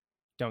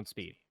 Don't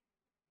speed.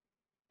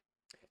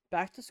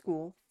 Back to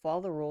school.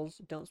 Follow the rules.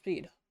 Don't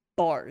speed.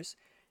 Bars.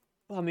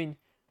 I mean,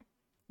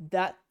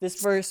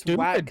 this verse Stupid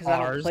whack because I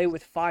don't bars. play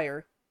with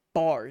fire.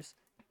 Bars.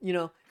 You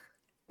know,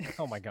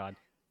 Oh my god.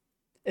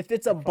 if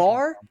it's a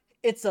bar,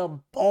 it's a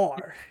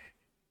bar.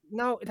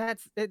 No,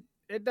 that's it.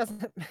 It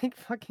doesn't make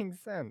fucking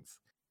sense.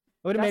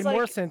 What would have That's made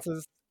more like- sense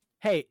is,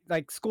 hey,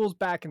 like school's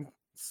back and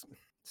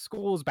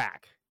school's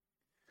back.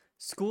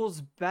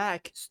 School's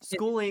back.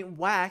 School ain't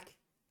whack.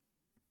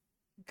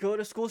 Go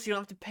to school so you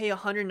don't have to pay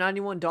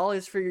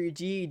 $191 for your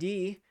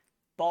GED.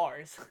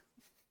 Bars.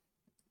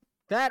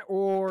 That,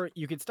 or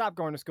you could stop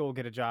going to school,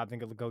 get a job, then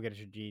go get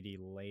your GED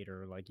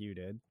later, like you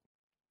did.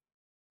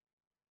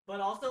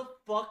 But also,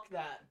 fuck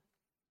that.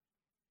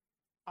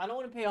 I don't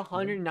want to pay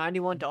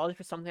 $191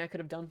 for something I could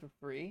have done for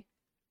free.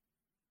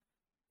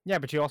 Yeah,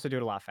 but you also do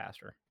it a lot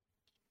faster.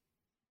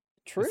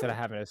 True. Instead of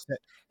having to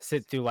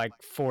sit through like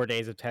 4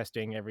 days of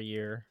testing every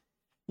year.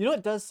 You know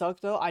what does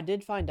suck though? I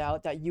did find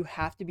out that you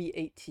have to be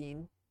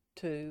 18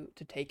 to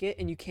take it,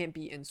 and you can't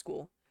be in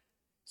school.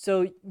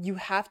 So you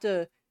have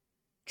to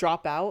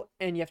drop out,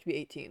 and you have to be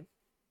 18.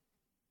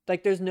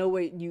 Like there's no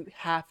way you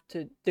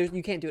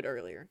can't do it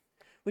earlier,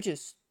 which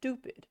is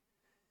stupid.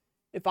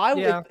 If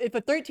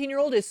a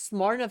 13-year-old is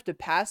smart enough to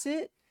pass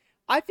it,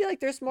 I feel like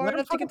they're smart Let 'em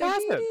enough to get their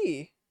fucking pass it.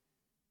 GED.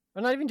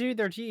 Or not even do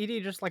their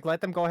GED, just like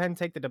let them go ahead and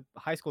take the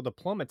high school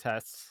diploma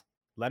tests,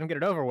 let them get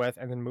it over with,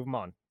 and then move them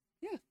on.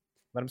 Yeah.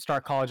 Let them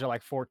start college at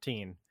like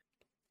 14.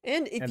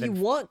 And if And you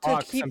then want to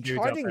fuck some keep dudes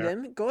out charging there.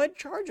 them, go ahead and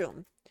charge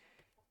them.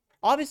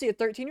 Obviously, a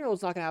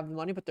 13-year-old's not going to have the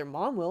money, but their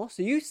mom will.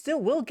 So you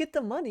still will get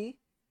the money.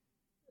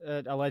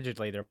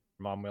 Allegedly, their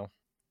mom will.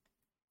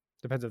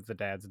 Depends if the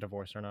dad's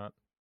divorced or not.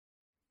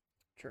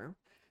 True.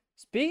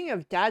 Speaking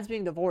of dads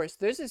being divorced,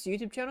 there's this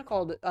YouTube channel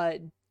called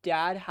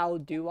Dad How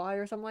Do I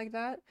or something like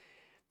that.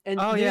 And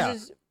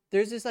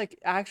there's this like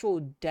actual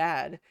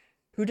dad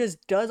who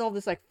just does all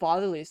this like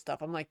fatherly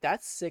stuff. I'm like,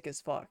 that's sick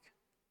as fuck.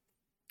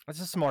 That's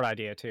a smart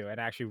idea too, and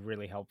actually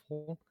really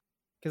helpful.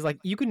 Because like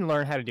you can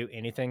learn how to do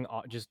anything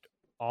just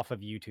off of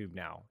YouTube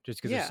now, just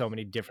because Yeah. there's so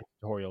many different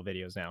tutorial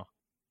videos now.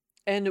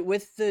 And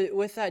with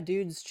that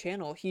dude's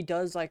channel, he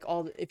does like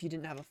if you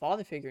didn't have a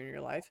father figure in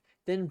your life,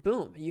 then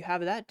boom, you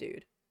have that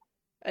dude.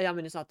 I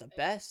mean, it's not the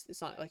best.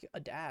 It's not like a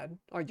dad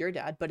or your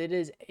dad, but it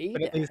is a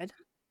But at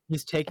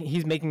least dad.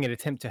 he's making an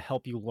attempt to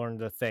help you learn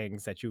the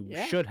things that you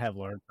Yeah. should have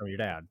learned from your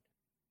dad.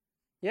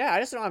 Yeah,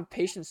 I just don't have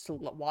patience to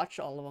watch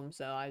all of them,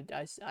 so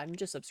I'm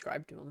just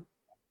subscribed to them.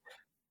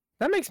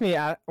 That makes me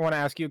want to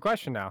ask you a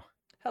question now.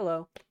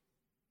 Hello.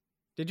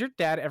 Did your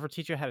dad ever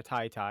teach you how to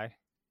tie a tie?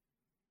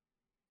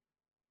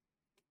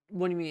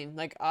 What do you mean?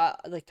 Like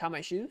tie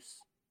my shoes?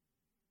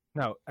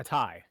 No, a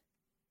tie.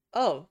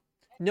 Oh,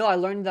 no, I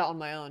learned that on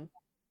my own.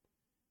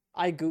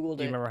 I Googled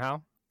Do you it. remember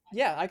how?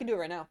 Yeah, I can do it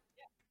right now.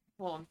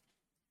 Hold on.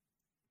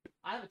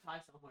 I have a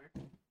tie somewhere.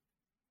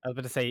 I was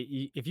about to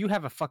say, if you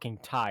have a fucking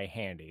tie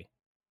handy,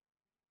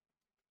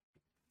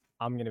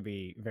 I'm gonna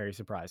be very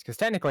surprised. Because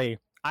technically,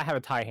 I have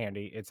a tie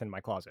handy. It's in my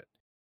closet.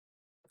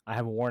 I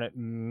have worn it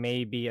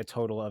maybe a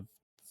total of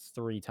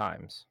 3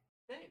 times.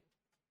 Dang.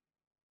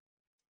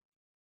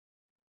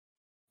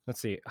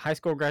 Let's see, high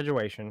school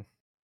graduation.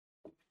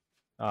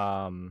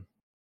 Not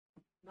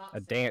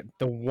same.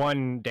 The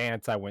one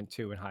dance I went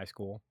to in high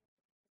school.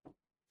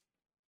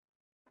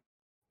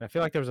 I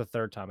feel like there was a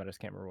third time. I just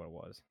can't remember what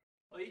it was.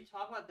 While you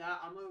talk about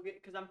that, I'm gonna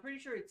get because I'm pretty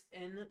sure it's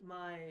in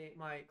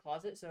my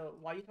closet. So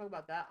while you talk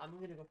about that, I'm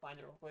gonna go find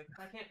it real quick. If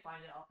I can't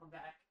find it, I'll come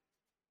back.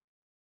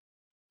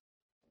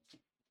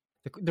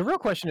 The real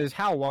question is,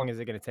 how long is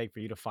it going to take for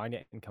you to find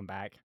it and come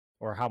back?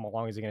 Or how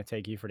long is it going to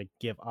take you to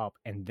give up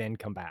and then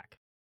come back?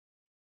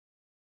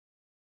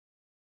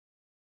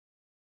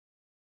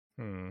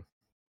 You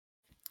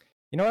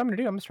know what I'm going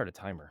to do? I'm going to start a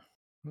timer.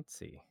 Let's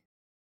see.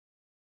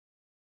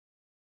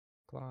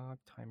 Clock,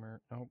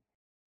 timer. Nope.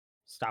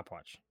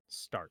 Stopwatch.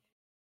 Start.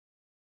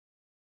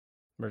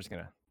 We're just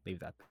going to leave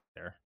that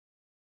there.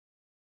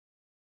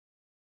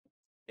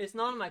 It's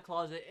not in my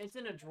closet. It's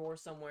in a drawer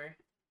somewhere.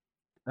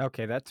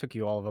 Okay, that took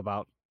you all of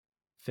about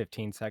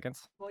 15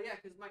 seconds. Well, yeah,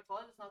 because my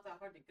closet's not that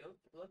hard to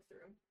look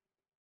through.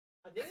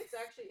 I think it's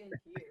actually in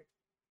here.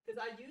 Because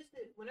I used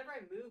it whenever I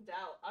moved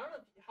out. I don't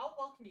know how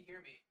well can you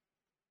hear me?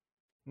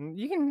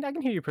 I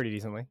can hear you pretty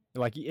decently.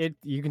 Like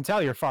you can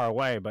tell you're far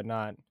away, but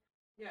not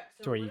Yeah,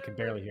 to where you can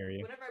barely hear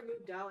you. Whenever I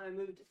moved out and I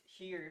moved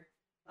here,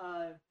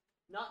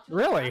 not too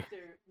Really? long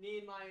after, me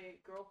and my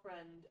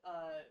girlfriend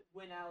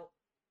went out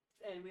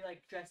and we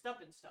like dressed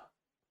up and stuff.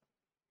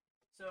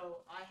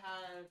 So I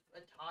have a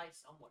tie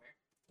somewhere.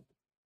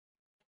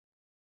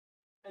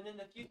 And then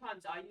the few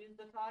times I used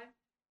the tie,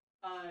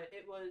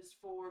 it was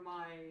for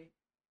my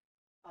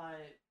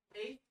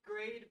 8th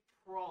grade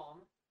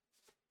prom.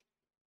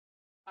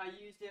 I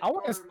used it I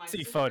want for to my see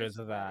sister's photos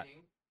of that.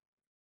 wedding.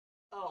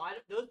 Oh,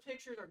 those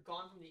pictures are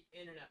gone from the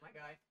internet, my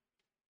guy.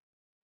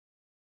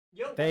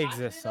 Yo, They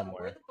actually, exist though,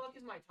 somewhere. where the fuck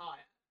is my tie?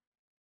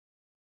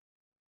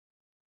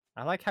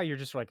 I like how you're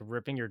just like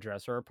ripping your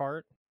dresser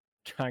apart,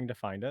 trying to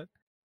find it.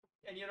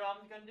 And you know what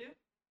I'm gonna do?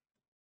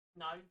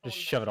 Not even Just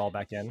fucking shove it all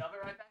mention back in. Shove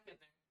it right back in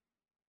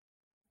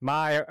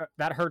there.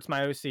 That hurts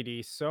my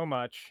OCD so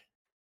much.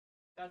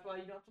 That's why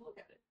you don't have to look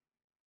at it.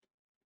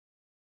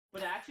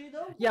 But actually,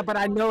 though. Yeah, but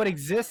I know it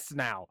exists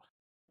now.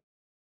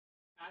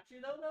 Actually,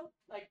 though,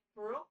 like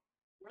for real,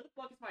 where the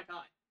fuck is my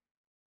tie?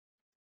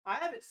 I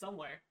have it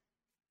somewhere.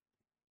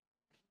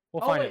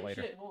 We'll find it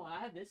later. Shit, hold on, I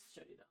have this to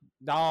show you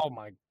though. Oh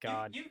my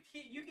god. You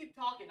keep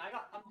talking.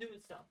 I'm doing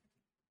stuff.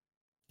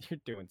 You're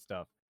doing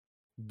stuff.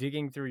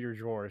 Digging through your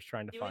drawers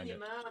trying to find it.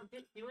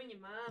 Doing your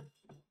mom.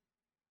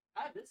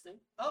 I have this thing.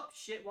 Oh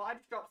shit! Well, I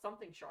just dropped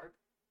something sharp.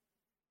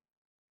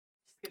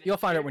 You'll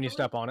find it when you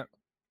step on it.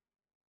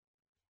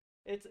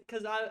 It's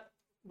because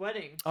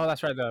wedding. Oh,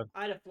 that's right.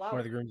 I had a flower. One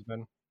of the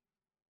groomsmen.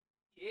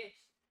 Yes.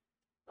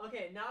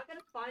 Okay, now I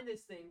gotta find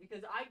this thing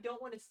because I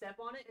don't want to step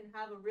on it and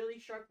have a really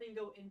sharp thing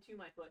go into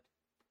my foot.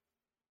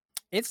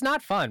 It's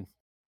not fun.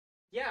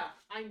 Yeah,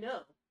 I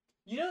know.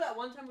 You know that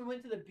one time we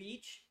went to the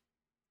beach?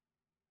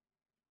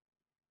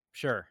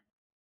 Sure.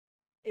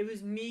 It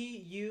was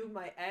me, you,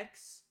 my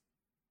ex.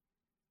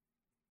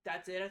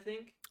 That's it, I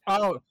think.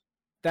 Oh,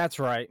 that's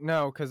right.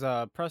 No, because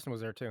Preston was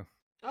there too.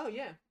 Oh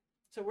yeah.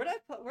 So where did I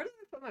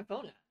put my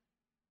phone at?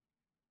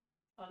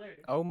 Oh, there it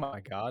is. Oh my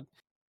god.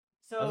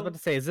 So I was about to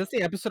say, is this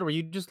the episode where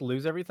you just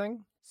lose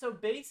everything? So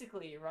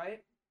basically,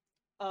 right?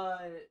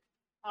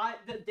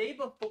 The day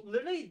before,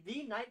 literally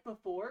the night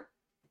before,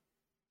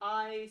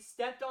 I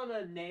stepped on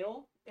a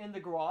nail in the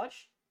garage,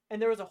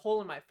 and there was a hole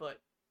in my foot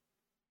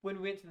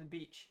when we went to the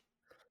beach.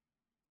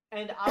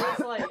 And I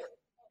was like,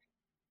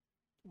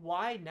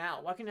 why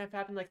now? Why couldn't it have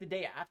happened like the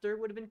day after?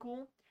 Would have been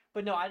cool.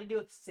 But no, I had to deal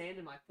with sand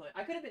in my foot.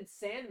 I could have been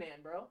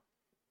Sandman, bro.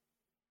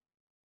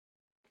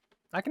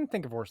 I can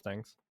think of worse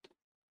things.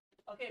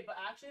 Okay, but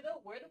actually though,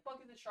 where the fuck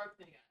is the sharp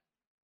thing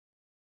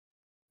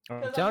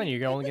at? I'm telling you,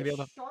 you're only gonna be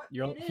able to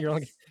you're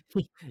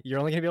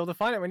only gonna be able to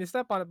find it when you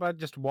step on it. But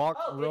just walk,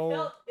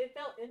 roll. It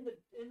fell in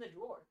the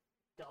drawer.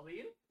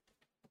 W.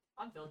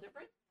 I'm built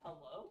different.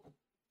 Hello.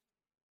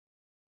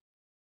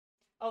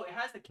 Oh, it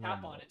has the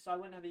cap on it, so I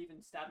wouldn't have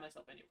even stabbed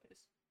myself anyways.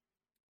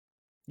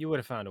 You would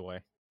have found a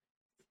way.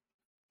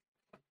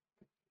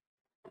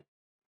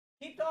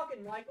 Keep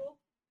talking, Michael.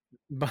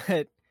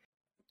 But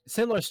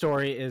similar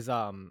story is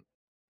How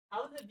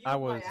was the view I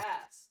of my was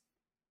ass?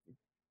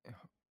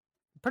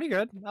 pretty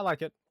good. I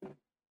like it.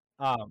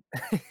 Um,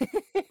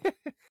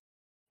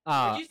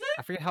 What'd you say?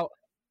 I forget how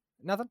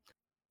nothing.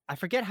 I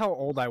forget how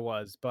old I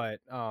was, but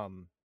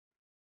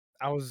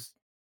I was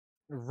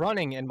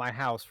running in my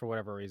house for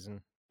whatever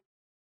reason,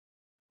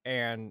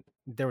 and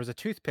there was a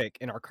toothpick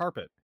in our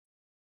carpet,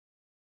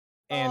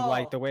 and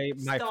like Oh, the way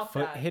my stop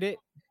foot that. hit it,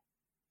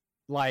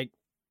 like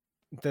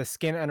the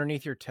skin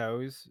underneath your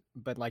toes,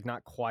 but like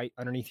not quite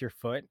underneath your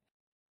foot.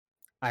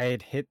 I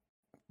had hit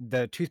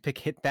the toothpick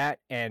hit that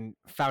and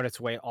found its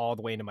way all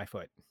the way into my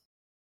foot.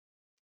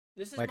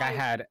 This is Like I my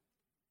had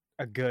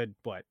a good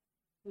what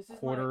this is my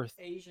quarter.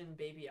 Asian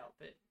baby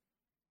outfit.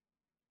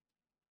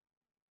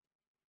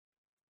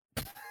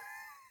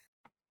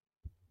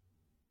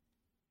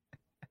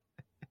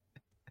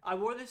 I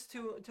wore this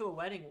to a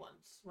wedding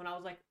once when I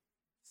was like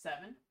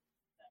 7.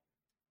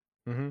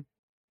 Mm-hmm.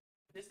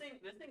 This thing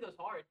goes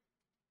hard.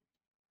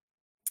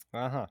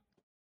 Uh-huh.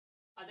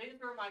 I think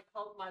it's where my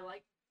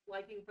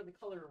liking for the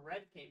color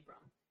red came from.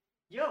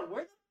 Yo,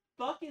 where the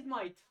fuck is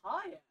my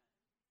tie at?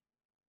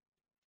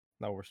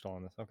 No, we're still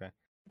on this. Okay.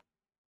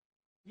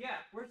 Yeah,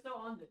 we're still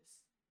on this.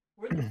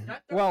 Did I throw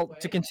it Well, away?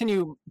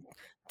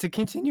 to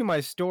continue my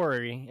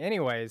story,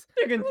 anyways,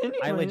 To continue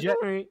I my legit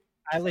story.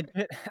 I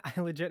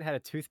legit had a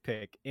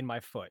toothpick in my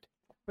foot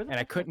Where the and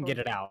I fuck did my couldn't phone get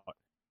it go? out.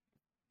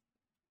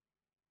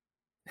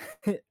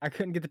 I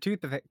couldn't get the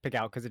toothpick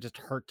out because it just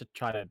hurt to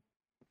try to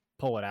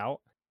pull it out.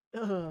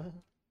 Ugh.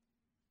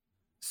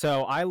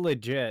 So I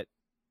legit,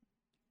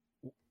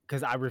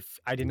 because I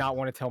did not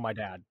want to tell my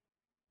dad.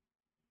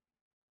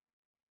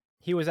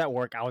 He was at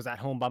work. I was at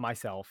home by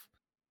myself.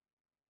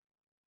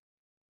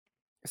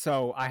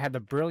 So I had the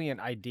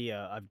brilliant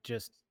idea of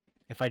just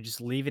if I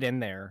just leave it in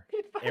there,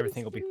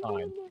 everything will be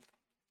fine.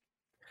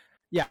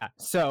 Yeah.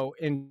 So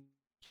in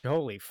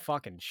holy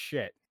fucking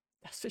shit,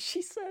 That's what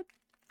she said.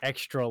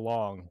 extra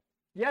long.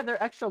 Yeah,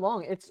 they're extra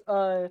long. It's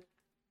a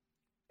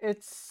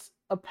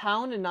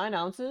pound and 9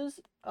 ounces.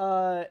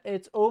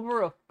 It's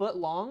over a foot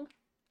long.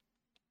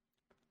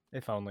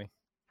 If only.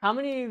 How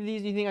many of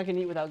these do you think I can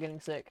eat without getting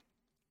sick?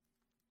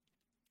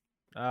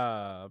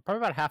 Probably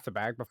about half the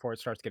bag before it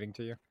starts getting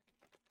to you.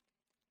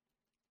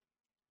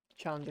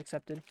 Challenge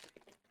accepted.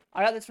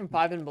 I got this from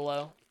Five and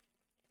Below.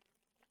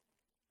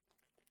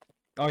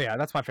 Oh yeah,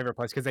 that's my favorite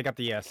place because they got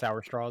the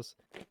sour straws.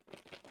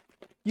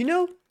 You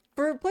know,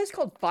 for a place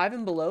called Five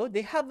and Below,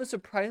 they have a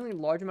surprisingly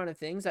large amount of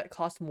things that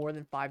cost more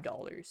than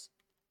 $5.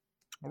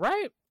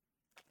 Right?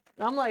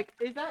 And I'm like,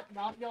 is that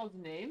not y'all's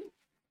name?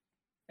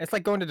 It's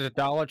like going to the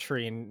Dollar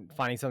Tree and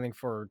finding something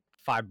for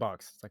 $5.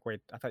 It's like,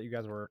 wait, I thought you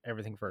guys were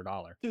everything for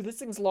 $1. Dude, this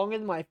thing's longer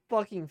than my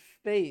fucking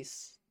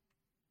face.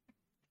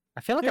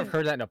 I feel like I've Dude.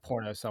 heard that in a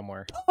porno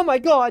somewhere. Oh my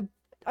god,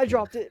 I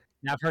dropped it.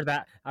 Yeah, I've heard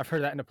that. I've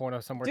heard that in a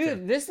porno somewhere too.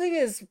 Dude, this thing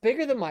is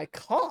bigger than my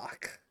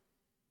cock.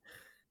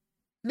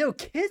 No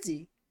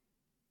kiddie.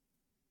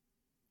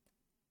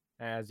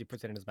 As he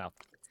puts it in his mouth.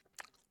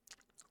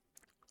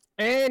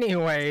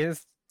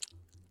 Anyways,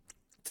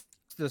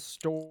 the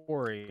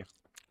story.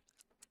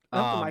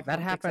 That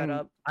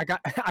happened. I got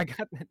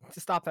to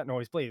stop that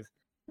noise, please.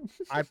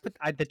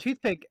 The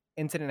toothpick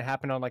incident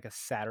happened on like a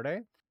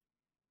Saturday,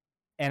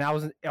 and I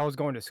was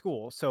going to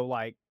school, so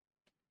like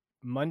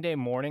Monday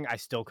morning I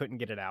still couldn't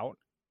get it out.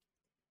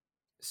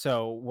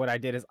 So what I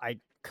did is I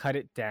cut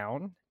it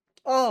down.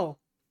 Oh,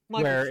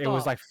 Michael, where stop. it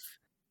was like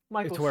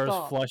Michael, to where stop. it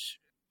was flush.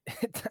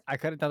 I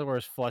cut it down to where it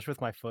was flush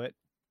with my foot,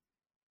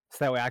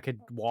 so that way I could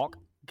walk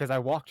because I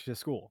walked to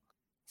school.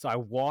 So I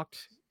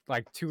walked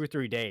like 2 or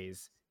 3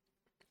 days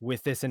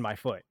with this in my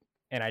foot,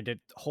 and I did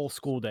whole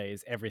school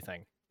days,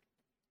 everything,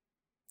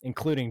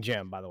 including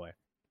gym, by the way.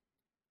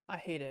 I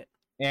hate it.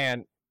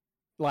 And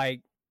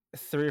like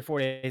 3 or 4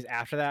 days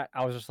after that,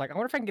 I was just like, I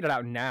wonder if I can get it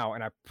out now.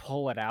 And I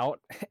pull it out,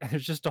 and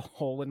there's just a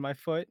hole in my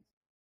foot,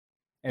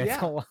 and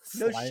it's all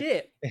no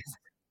shit.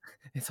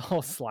 It's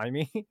all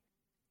slimy.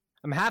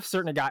 I'm half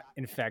certain it got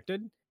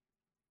infected,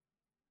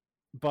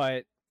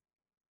 but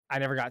I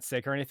never got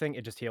sick or anything.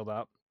 It just healed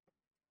up.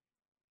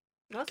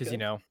 Because, you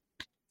know,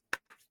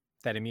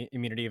 that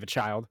immunity of a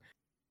child.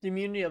 The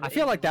immunity of I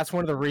feel like that's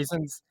one of the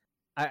reasons.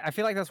 I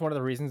feel like that's one of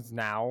the reasons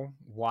now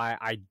why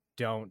I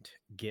don't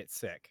get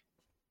sick.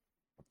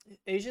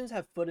 Asians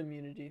have foot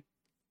immunity.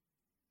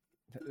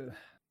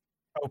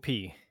 OP.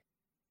 When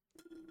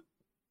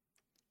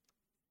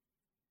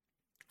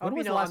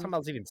was the last time I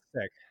was even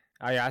sick?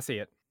 Oh, yeah, I see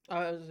it.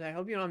 I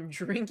hope you know I'm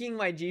drinking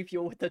my G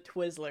Fuel with a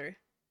Twizzler.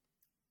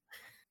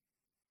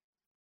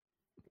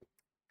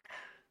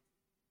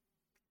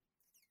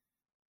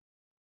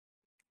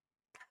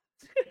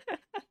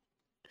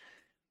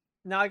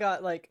 Now I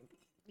got like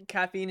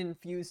caffeine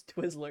infused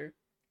Twizzler.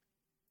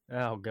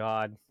 Oh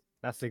God,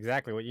 that's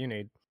exactly what you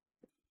need.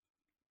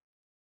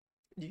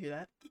 Do you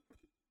hear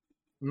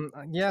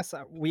that? Yes,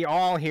 we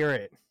all hear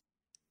it.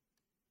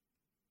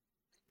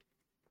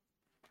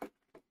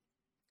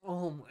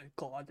 Oh my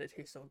God, that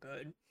tastes so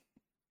good.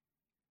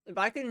 If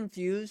I could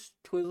infuse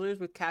Twizzlers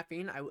with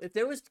caffeine, if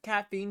there was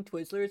caffeine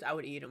Twizzlers, I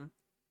would eat them.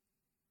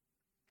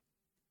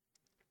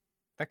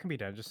 That can be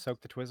done. Just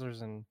soak the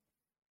Twizzlers in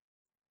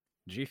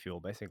G Fuel,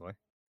 basically.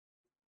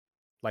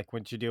 Like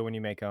what you do when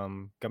you make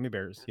gummy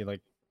bears. You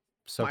like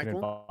soak it in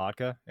Michael?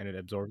 vodka and it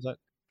absorbs it.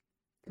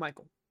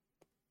 Michael,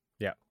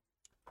 Yeah.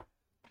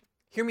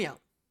 hear me out.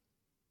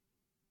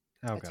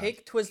 Oh I god.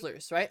 take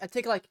Twizzlers, right? I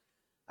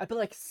put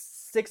like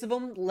 6 of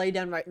them laid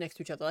down right next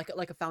to each other,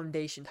 like a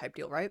foundation type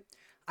deal, right?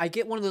 I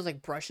get one of those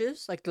like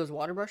brushes, like those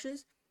water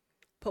brushes,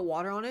 put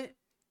water on it,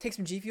 take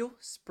some G Fuel,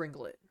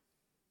 sprinkle it.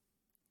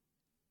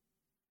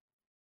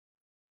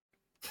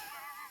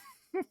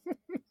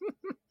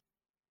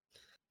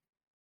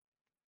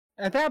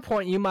 At that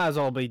point, you might as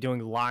well be doing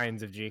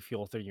lines of G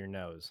Fuel through your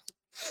nose.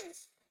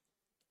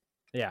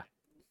 Yeah.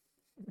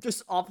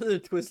 Just off of the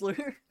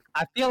Twizzler.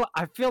 I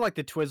feel like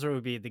the Twizzler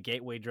would be the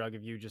gateway drug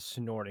of you just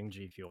snorting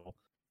G Fuel.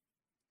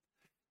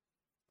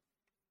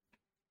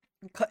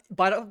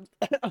 Bite off.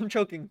 I'm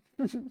choking.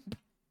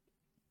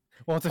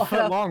 Well, it's a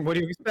foot long. What do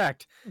you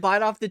expect?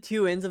 Bite off the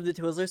 2 ends of the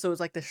Twizzler, so it's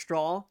like the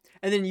straw,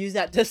 and then use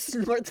that to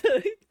snort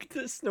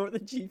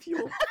the G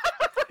Fuel,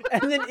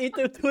 and then eat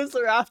the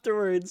Twizzler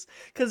afterwards,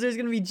 because there's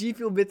gonna be G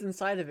Fuel bits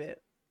inside of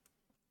it.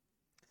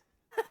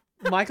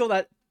 Michael,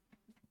 that.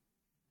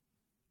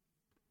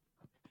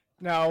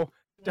 No,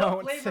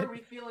 don't. What flavor are we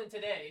feeling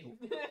today?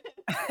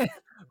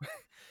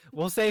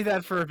 We'll save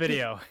that for a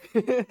video.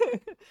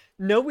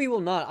 No, we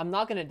will not. I'm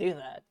not gonna do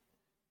that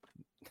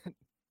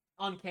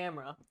on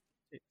camera.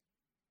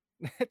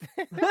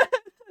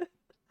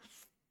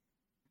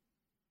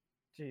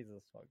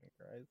 Jesus fucking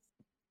Christ.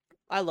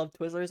 I love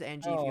Twizzlers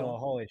and G Fuel. Oh,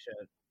 holy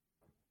shit.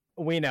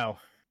 We know.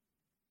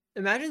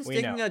 Imagine we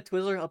sticking know. a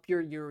Twizzler up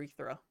your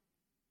urethra.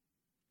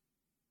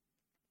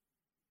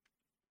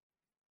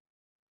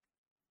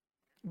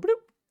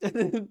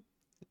 Bloop.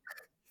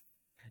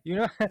 You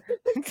know.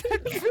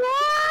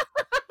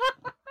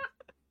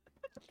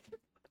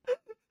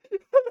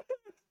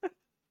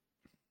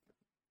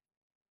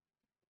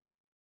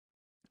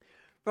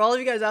 For all of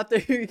you guys out there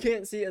who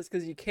can't see us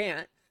because you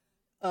can't,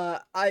 I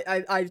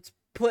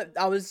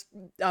was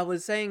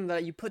saying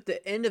that you put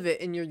the end of it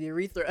in your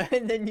urethra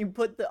and then you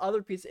put the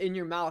other piece in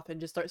your mouth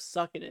and just start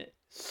sucking it.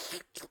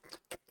 It's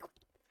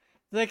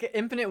like an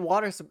infinite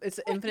water. It's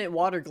an infinite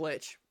water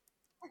glitch.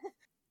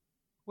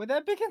 Would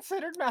that be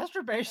considered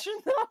masturbation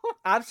though?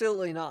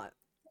 Absolutely not.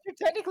 You're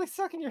technically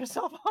sucking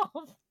yourself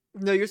off.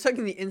 No, you're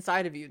sucking the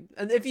inside of you,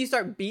 and if you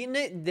start beating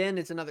it, then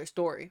it's another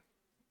story.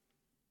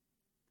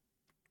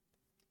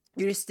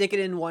 You just stick it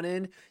in one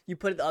end, you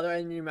put it the other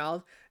end in your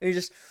mouth, and you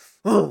just.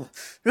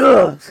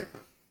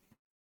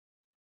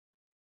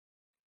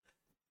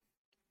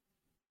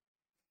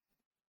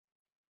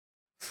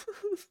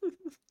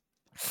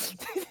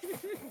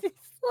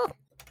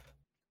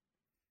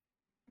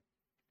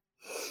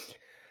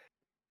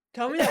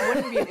 Tell me that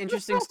wouldn't be an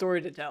interesting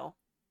story to tell.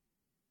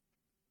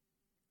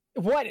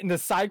 What, in the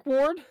psych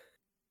ward?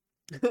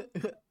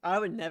 I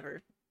would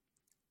never.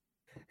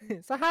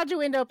 So how'd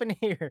you end up in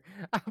here?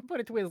 I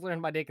put a Twizzler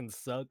in my dick and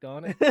sucked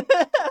on it.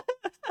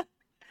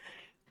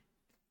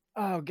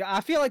 Oh god,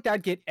 I feel like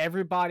that'd get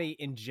everybody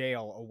in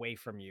jail away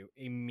from you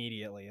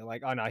immediately.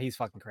 Like, oh no, he's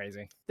fucking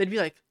crazy. They'd be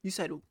like, "You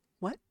said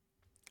what?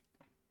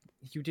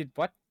 You did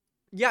what?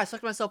 Yeah, I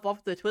sucked myself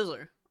off with the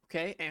Twizzler.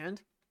 Okay,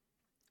 and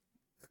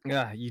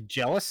Yeah, you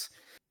jealous?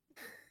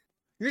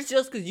 you're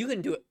just because you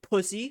can do it,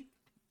 pussy."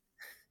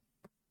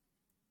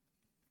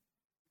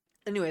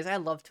 Anyways, I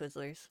love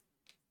Twizzlers.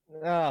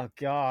 Oh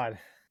god,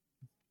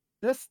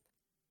 this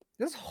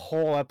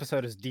whole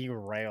episode is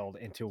derailed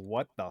into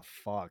what the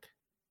fuck.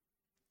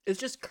 It's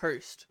just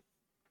cursed.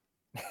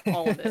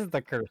 All of This is it.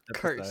 the cursed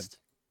episode. Cursed.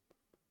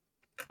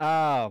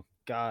 Oh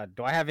god,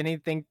 do I have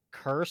anything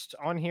cursed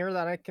on here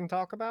that I can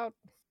talk about?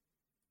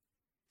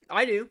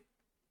 I do.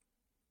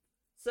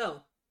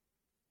 So,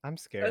 I'm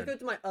let's scared. go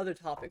to my other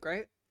topic,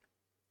 right?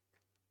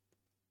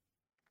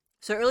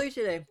 So earlier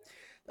today,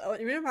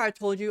 remember how I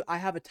told you I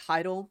have a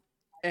title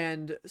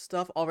and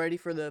stuff already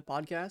for the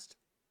podcast?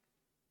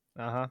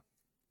 Uh-huh.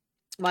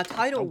 My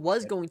title Oh,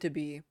 was shit. going to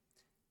be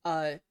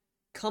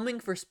coming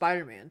for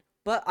Spider-Man,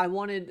 but I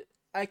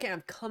can't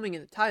have coming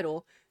in the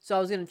title, so I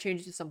was going to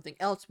change it to something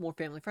else more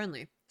family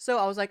friendly. So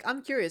I was like,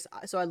 I'm curious,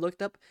 so I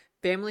looked up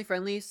family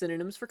friendly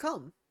synonyms for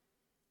come.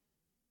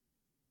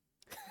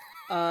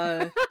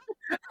 And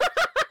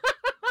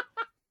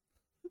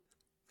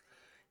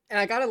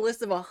I got a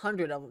list of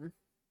 100 of them.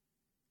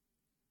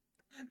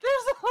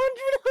 There's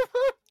 100 of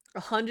them.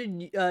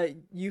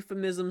 100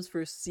 euphemisms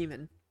for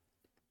semen.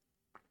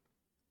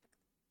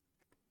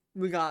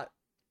 We got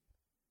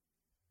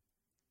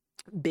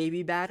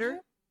baby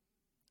batter,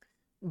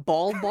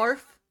 ball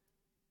barf,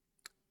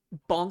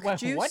 bonk Wait,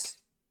 juice, what?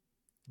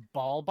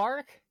 Ball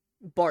bark?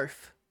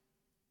 barf,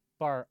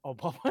 Ball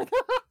bark.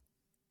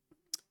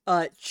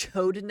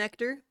 chode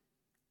nectar,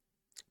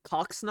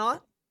 cock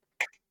snot,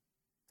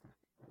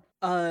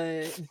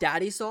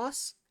 daddy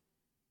sauce.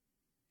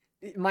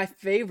 My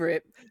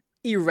favorite,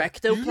 Hold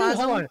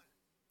erectoplasm. on.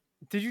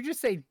 Did you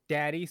just say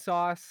daddy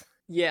sauce?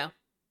 Yeah.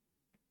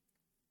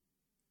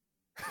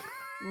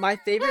 My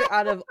favorite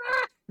out of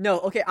no,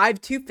 okay, I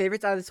have two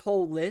favorites out of this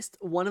whole list.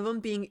 One of them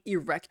being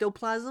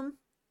erectoplasm,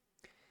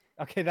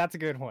 Okay, that's a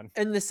good one.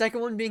 and the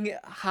second one being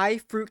high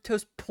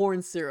fructose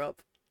corn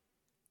syrup.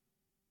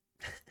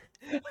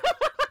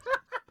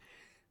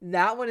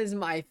 That one is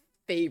my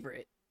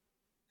favorite.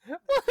 What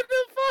the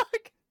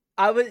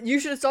fuck? You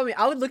should have saw me.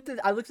 I looked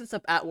this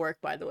up at work,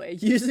 by the way,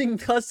 using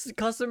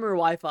customer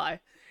Wi-Fi,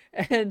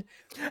 and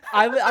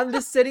I'm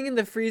just sitting in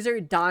the freezer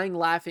dying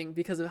laughing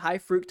because of high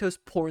fructose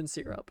corn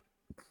syrup.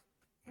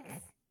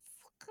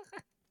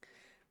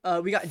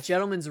 We got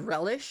Gentleman's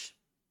Relish.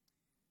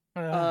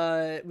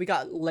 We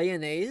got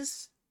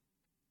Mayonnaise.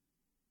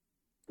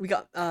 We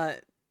got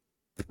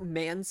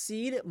Man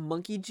Seed,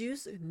 Monkey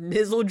Juice,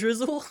 Nizzle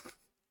Drizzle.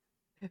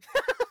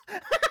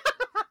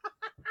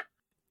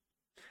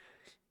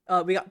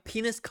 We got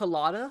Penis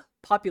Colada,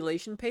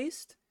 Population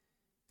Paste,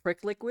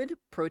 Prick Liquid,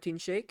 Protein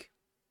Shake,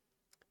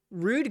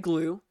 Rude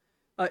Glue,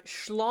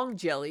 Schlong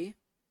Jelly,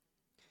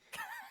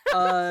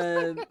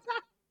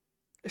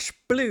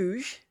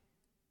 Splooge,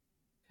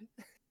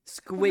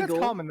 Squiggle, That's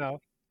common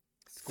though.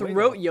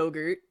 Throat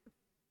Yogurt,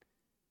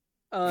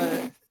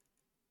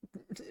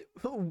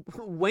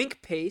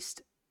 Wank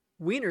Paste,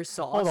 Wiener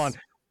Sauce. Hold on.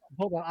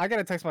 I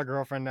gotta text my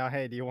girlfriend now.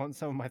 Hey, do you want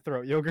some of my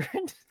throat yogurt?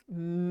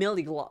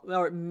 Willy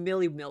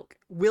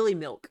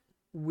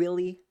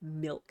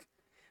Milk.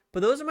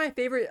 But those are my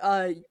favorite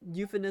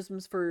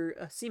euphemisms for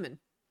semen.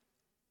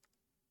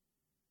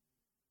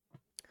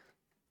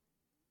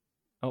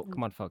 Oh,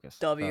 come on, focus.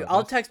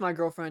 I'll text my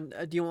girlfriend.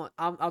 Do you want?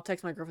 I'll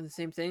text my girlfriend the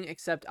same thing,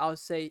 except I'll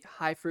say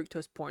high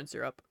fructose corn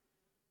syrup.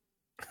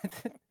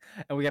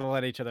 And we gotta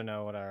let each other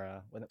know what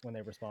our when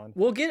they respond.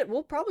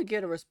 We'll probably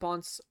get a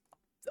response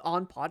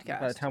on podcast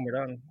by the time we're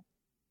done.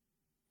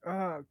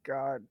 Oh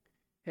God.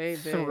 Hey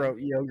babe, Throat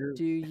yogurt.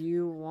 do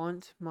you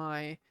want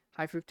my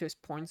high fructose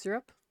corn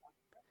syrup?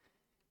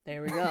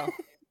 There we go.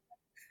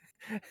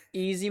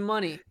 Easy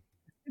money.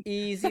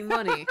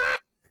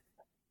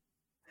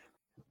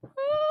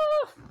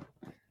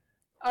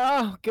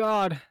 Oh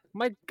God,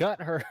 my gut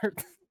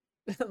hurts.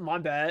 My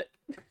bad.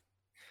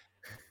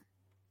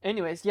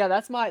 Anyways, yeah,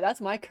 that's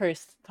my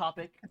cursed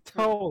topic.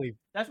 Holy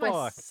That's fuck.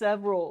 my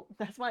several.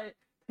 That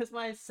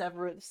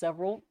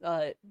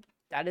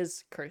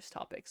is cursed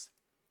topics.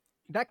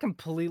 That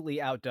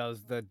completely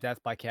outdoes the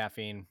death by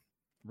caffeine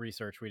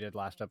research we did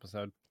last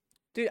episode.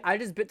 Dude, I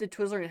just bit the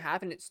Twizzler in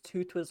half and it's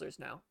 2 Twizzlers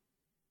now.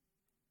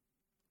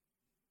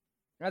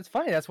 That's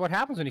funny. That's what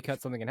happens when you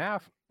cut something in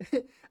half.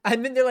 I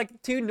mean, they're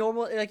like 2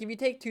 normal. Like if you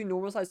take 2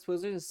 normal sized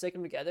Twizzlers and stick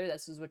them together,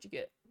 that's just what you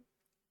get.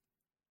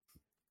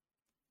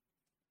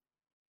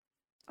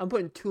 I'm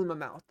putting 2 in my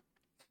mouth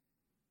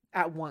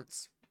at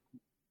once.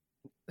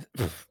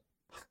 We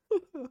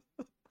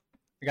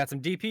got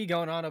some DP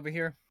going on over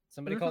here.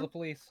 Somebody call the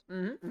police.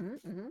 Put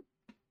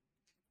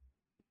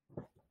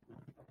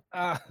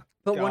God.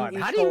 one in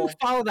each How do you hole.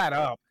 follow that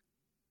up?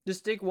 Just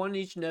stick one in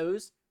each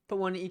nose. Put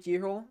one in each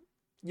ear hole.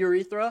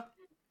 Urethra.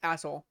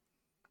 Asshole.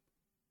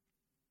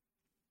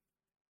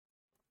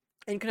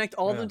 And connect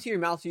all of them to your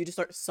mouth so you just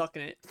start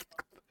sucking it.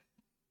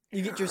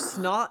 You get your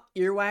snot,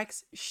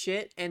 earwax,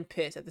 shit, and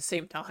piss at the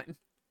same time.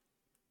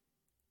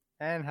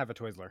 And have a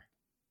Twizzler.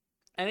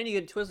 And then you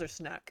get a Twizzler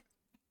snack.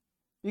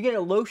 You get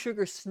a low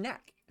sugar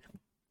snack.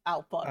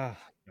 Ow, fuck. Oh,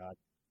 God.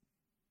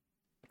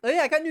 Oh,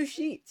 yeah, I got new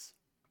sheets.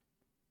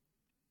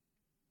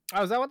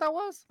 Oh, is that what that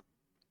was?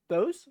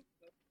 Those?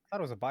 I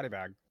thought it was a body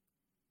bag.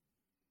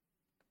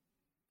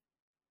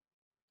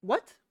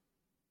 What?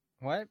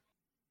 What?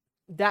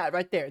 That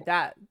right there.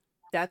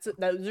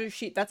 Those are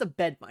sheets. That's a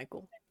bed,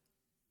 Michael.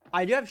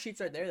 I do have sheets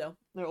right there, though.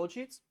 They're old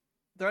sheets.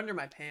 They're under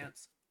my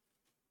pants.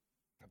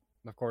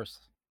 Of course.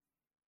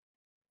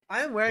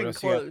 I am wearing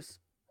else you got? clothes.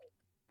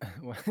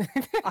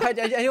 I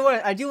do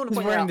want to He's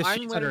point wearing out. the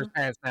sheets under his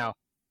pants now.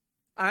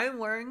 I'm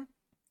wearing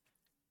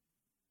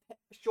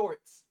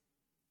shorts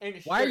and a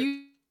shirt. Why are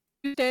you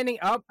standing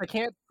up? I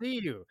can't see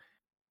you.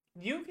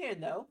 You can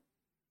though.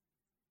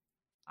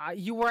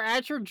 You were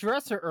at your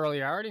dresser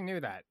earlier. I already knew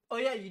that. Oh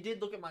yeah, you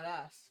did look at my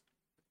ass.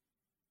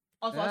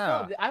 Also,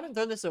 Yeah. I haven't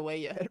thrown this away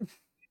yet.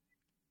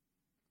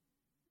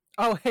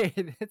 Oh, hey,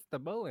 it's the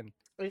Bullen.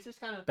 It's just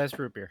kind of Best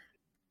root beer.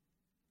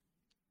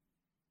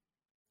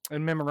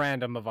 In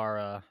memorandum of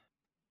our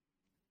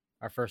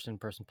first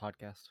in-person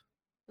podcast.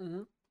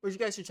 which you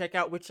guys should check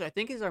out. Which I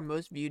think is our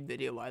most viewed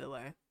video, by the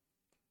way.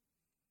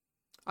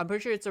 I'm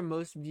pretty sure it's our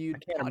most viewed I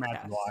can't imagine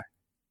podcast. why.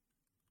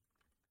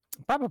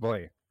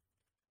 Probably.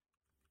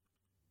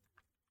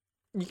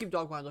 You keep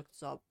talking while I look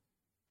this up.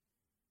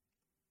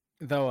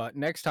 Though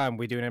next time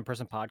we do an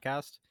in-person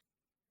podcast,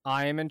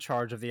 I am in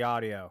charge of the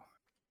audio.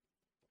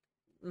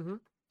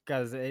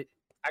 Because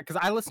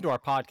I listen to our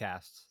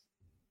podcasts.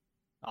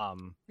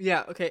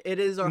 Yeah. Okay. It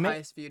is our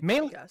highest viewed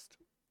podcast.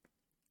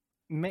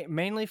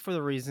 Mainly for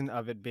the reason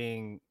of it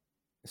being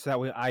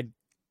so that I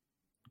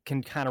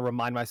can kind of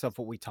remind myself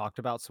what we talked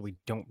about, so we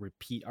don't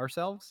repeat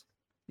ourselves.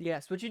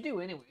 Yes, which you do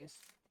anyways.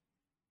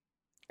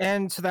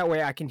 And so that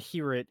way I can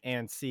hear it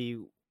and see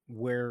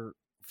where,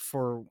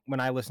 for when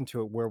I listen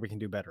to it, where we can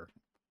do better.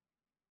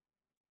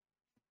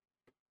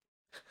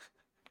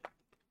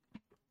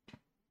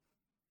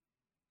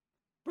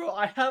 Bro,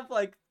 I have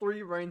like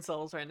 3 brain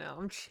cells right now.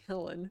 I'm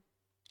chilling.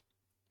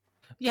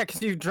 Yeah,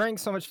 because you drank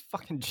so much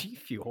fucking G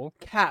Fuel.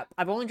 Cap,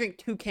 I've only drank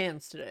 2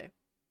 cans today.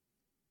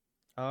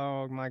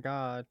 Oh my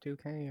god, 2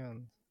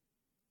 cans.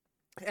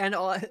 And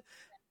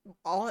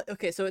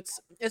okay, so it's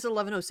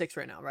 11:06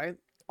 right now, right?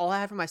 All I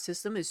have in my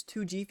system is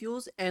 2 G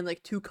Fuels and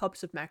like 2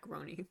 cups of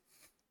macaroni.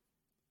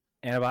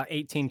 And about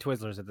 18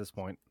 Twizzlers at this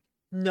point.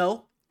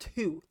 No,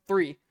 2,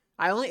 3.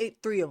 I only ate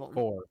 3 of them.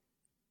 4.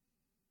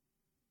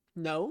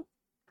 No,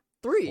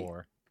 3.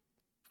 4.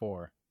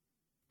 4.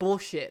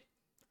 Bullshit.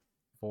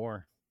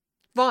 4.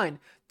 Fine.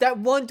 That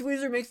one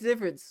Twizzler makes a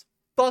difference.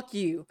 Fuck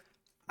you.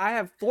 I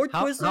have 4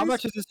 Twizzlers. How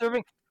much is the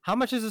serving? How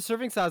much is the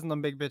serving size on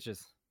them big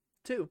bitches?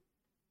 2.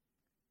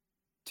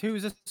 2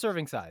 is a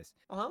serving size.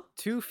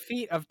 2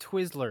 feet of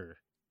Twizzler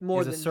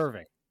More is than a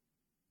serving.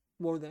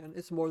 More than.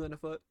 It's more than a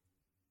foot.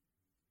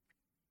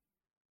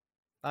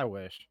 I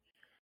wish.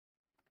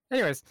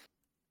 Anyways.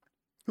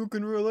 Who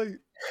can relate?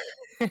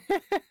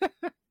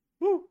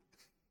 Woo.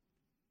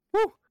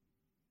 Woo.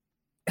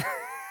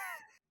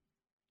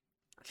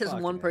 Just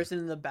Fucking one hell. person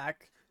in the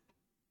back.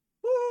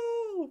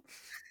 Woo!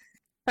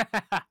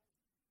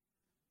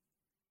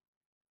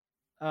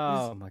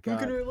 Oh my god. Who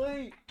can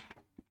relate?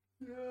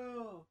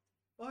 Yeah,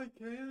 I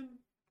can.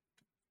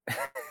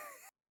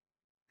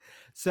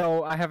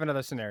 So I have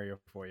another scenario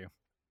for you.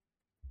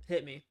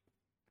 Hit me.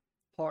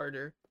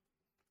 Harder.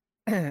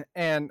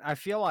 And I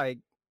feel like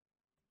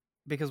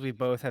because we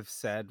both have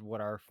said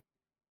what our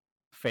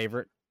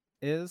favorite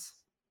is,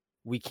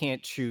 we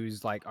can't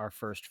choose like our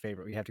first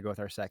favorite. We have to go with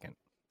our second.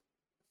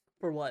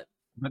 For what?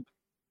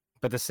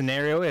 But the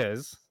scenario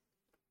is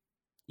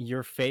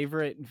your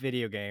favorite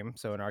video game,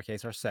 so in our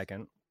case our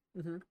second.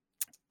 Mm-hmm.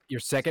 Your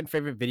second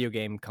favorite video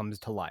game comes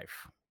to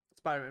life.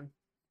 Spider-Man.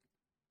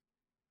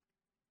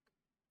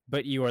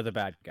 But you are the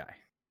bad guy.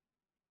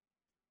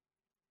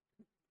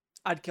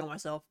 I'd kill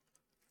myself.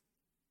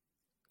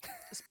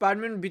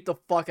 Spider-Man would beat the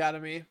fuck out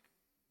of me.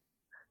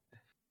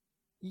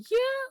 Yeah,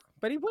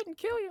 but he wouldn't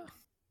kill you.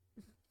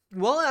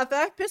 Well, if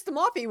I pissed him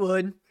off, he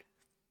would.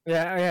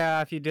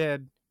 Yeah, if you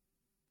did.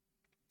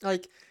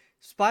 Like,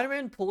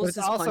 Spider-Man pulls it's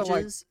his also,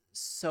 punches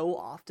so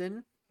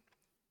often.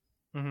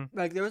 Mhm.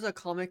 Like, there was a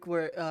comic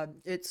where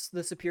it's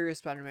the Superior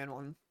Spider-Man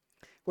one,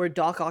 where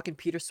Doc Ock and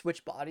Peter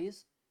switch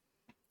bodies.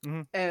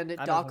 Mhm. And I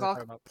know Doc what you're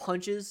talking Ock about.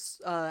 punches,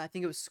 I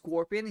think it was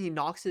Scorpion, and he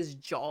knocks his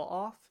jaw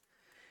off.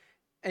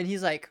 And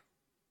he's like,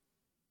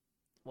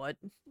 what?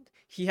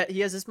 He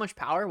has this much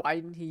power? Why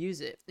didn't he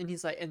use it? And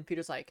he's like, and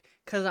Peter's like,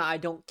 because I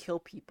don't kill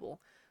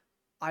people.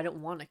 I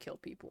don't want to kill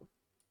people.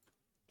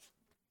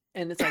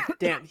 And it's like,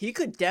 damn, he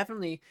could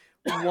definitely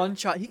one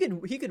shot. He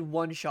could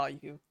one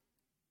shot you.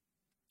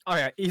 Oh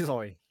yeah,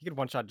 easily. He could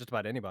one shot just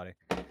about anybody.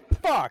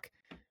 Fuck.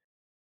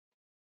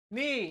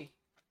 Me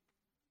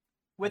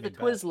with a mean,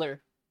 bet. Twizzler.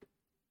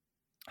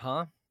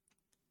 Huh?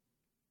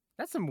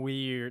 That's a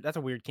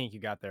weird kink you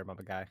got there,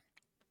 mother guy.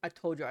 I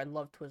told you I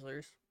love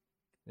Twizzlers.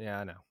 Yeah,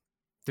 I know.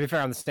 To be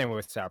fair, I'm the same way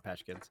with Sour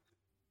Patch Kids.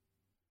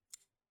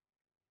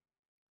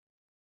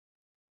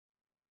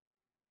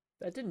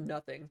 That did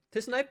nothing.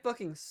 This knife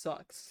fucking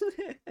sucks.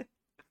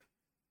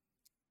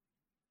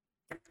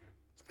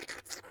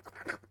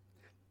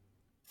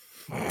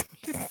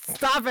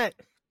 Stop it!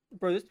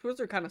 Bro, this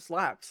Twizzler kind of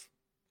slaps.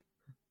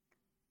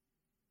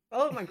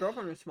 Oh, my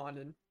girlfriend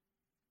responded.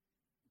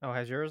 Oh,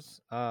 has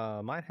yours?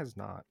 Mine has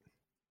not.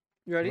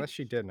 You ready? Unless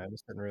she didn't, I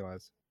just didn't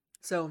realize.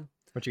 So,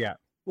 What you got?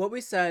 what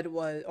we said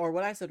was, or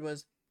what I said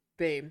was,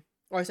 babe.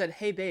 Or I said,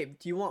 hey, babe,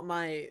 do you want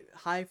my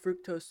high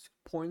fructose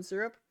corn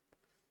syrup?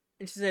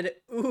 And she said,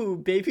 ooh,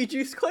 baby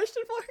juice,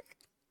 question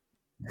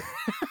mark?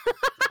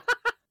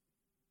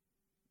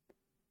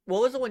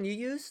 What was the one you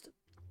used?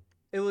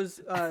 It was,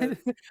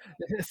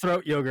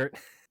 Throat yogurt.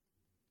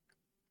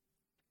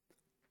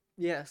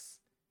 yes,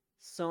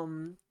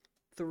 some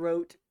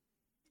throat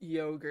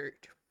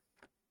yogurt.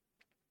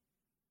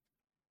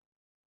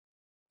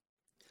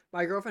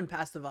 My girlfriend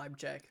passed the vibe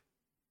check.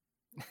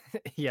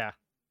 Yeah.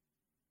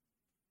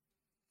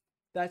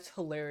 That's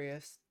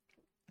hilarious.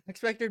 I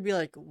expect her to be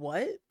like,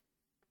 what?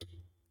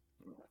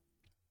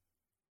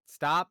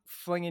 Stop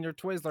flinging your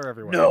Twizzler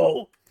everywhere.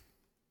 No.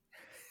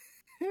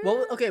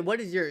 Well, okay. What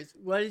is yours?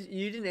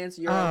 You didn't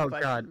answer your own Oh,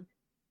 question. God.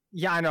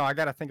 Yeah, I know. I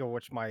gotta think of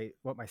what my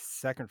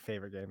second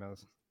favorite game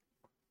is.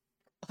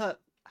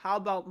 How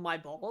about my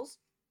balls?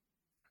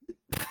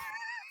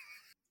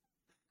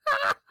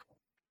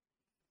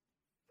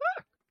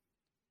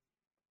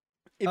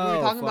 If we were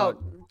Oh, talking fuck.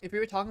 about if we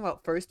were talking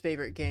about first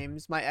favorite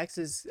games, my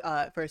ex's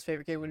first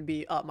favorite game would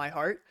be My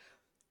Heart.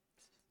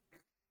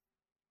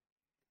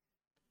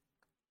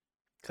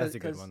 That's a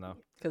good one though.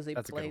 Because they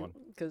That's a good played one.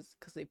 because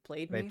they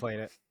played They me. played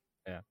it.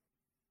 Yeah.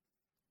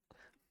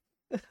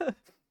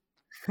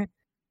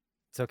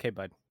 It's okay,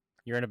 bud.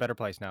 You're in a better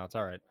place now. It's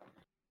all right.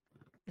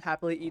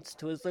 Happily eats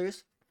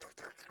Twizzlers.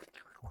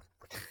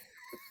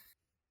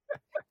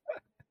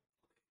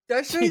 Did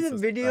I show you the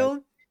Jesus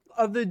video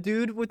of the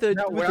dude with the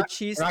No, with the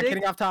cheese We're not stick?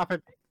 getting off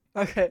topic.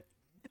 Okay.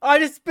 I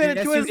just spit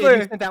a Yes, you did. You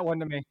Twizzler. sent that one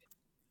to me.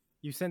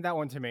 You sent that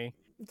one to me.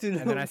 Dude,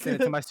 and then I send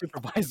it to my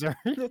supervisor.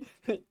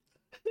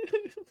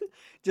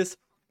 Just,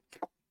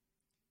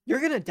 you're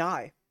gonna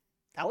die.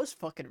 That was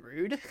fucking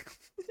rude.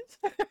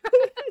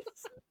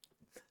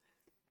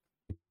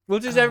 We'll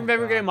just Oh,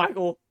 remember getting God.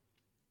 Michael.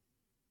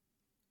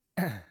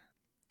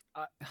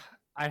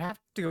 I'd have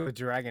to go with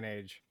Dragon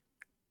Age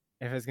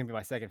if it's gonna be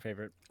my second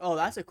favorite. Oh,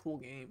 that's a cool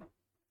game.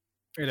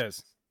 It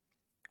is,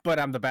 but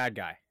I'm the bad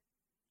guy,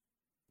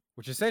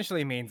 which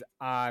essentially means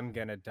I'm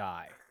gonna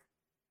die.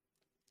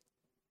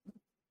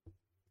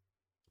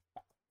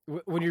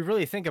 When you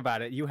really think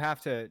about it, you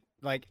have to,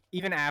 like,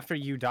 even after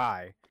you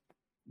die,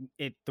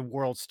 the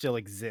world still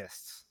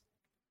exists,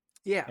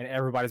 Yeah. and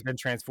everybody's been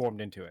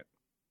transformed into it.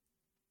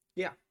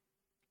 Yeah.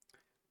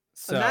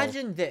 So,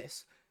 Imagine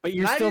this. but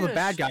you're still the imagine a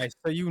bad guy,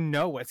 so you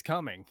know what's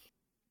coming.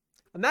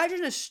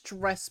 Imagine a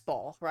stress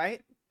ball,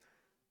 right?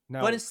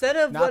 No, But instead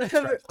of not the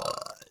whatever,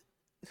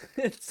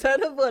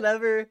 instead of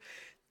whatever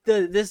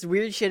this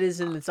weird shit is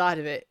inside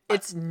of it,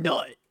 it's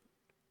nut.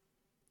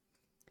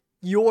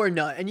 Your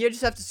nut, and you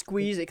just have to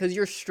squeeze it because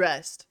you're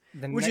stressed,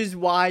 which is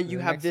why you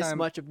have this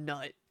much of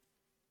nut.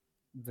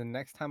 The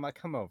next time I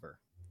come over,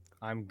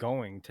 I'm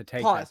going to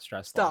take Pause. that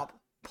stress ball. Stop.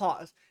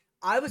 Pause.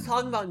 I was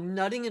talking about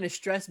nutting in a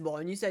stress ball,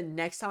 and you said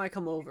next time I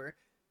come over.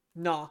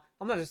 Nah,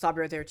 I'm gonna stop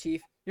you right there,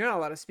 Chief. You're not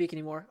allowed to speak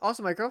anymore.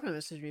 Also, my girlfriend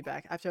messaged me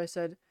back after I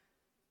said.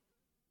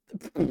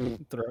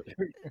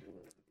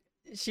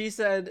 She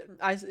said,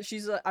 I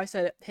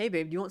said, hey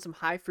babe, do you want some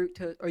high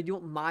fructose, or do you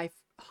want my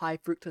high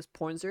fructose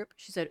corn syrup?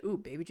 She said, ooh,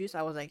 baby juice.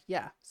 I was like,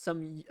 yeah,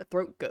 some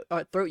throat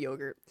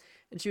yogurt.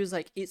 And she was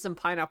like, eat some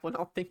pineapple and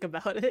I'll think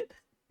about it.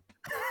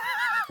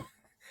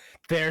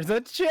 There's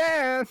a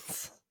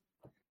chance.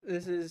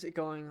 This is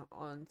going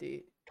on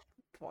the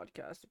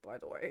podcast, by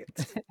the way.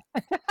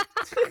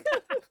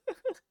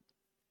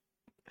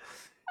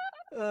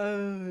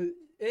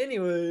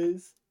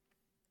 Anyways.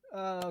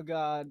 Oh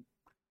God.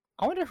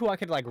 I wonder who I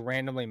could like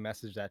randomly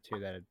message that to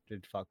that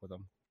did fuck with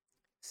them.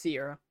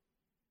 Sierra.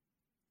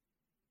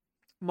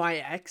 My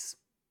ex.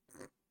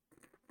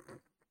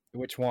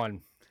 Which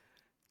one?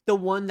 The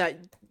one that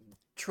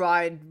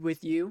tried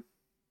with you.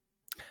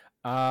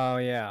 Oh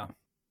yeah.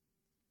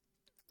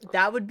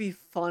 That would be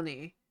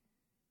funny.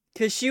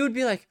 Cause she would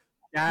be like,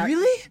 That-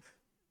 really?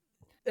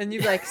 And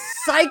you'd be like,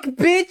 psych,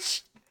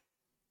 bitch!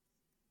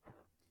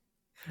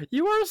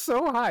 You are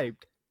so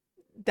hyped.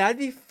 That'd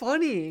be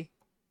funny.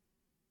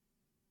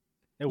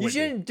 It You would be.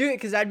 shouldn't do it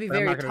because that'd be But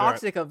I'm very not gonna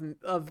do it. toxic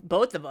of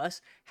both of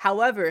us.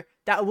 However,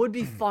 that would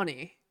be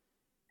funny.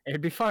 It'd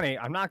be funny.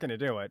 I'm not gonna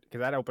do it because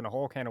that'd open a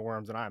whole can of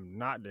worms that I'm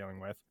not dealing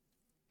with.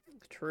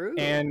 True.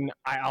 And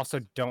I also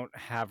don't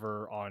have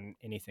her on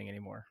anything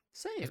anymore.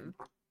 Same.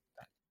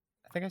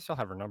 I think I still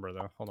have her number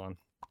though. Hold on.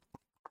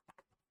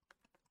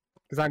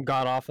 Because I'm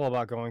god awful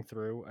about going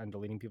through and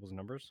deleting people's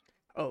numbers.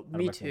 Oh, of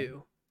me my phone.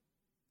 too.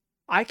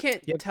 I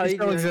can't Yep, tell it you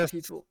still the number of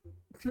exists. people.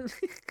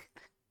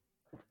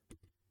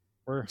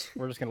 We're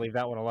just gonna leave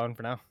that one alone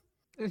for now.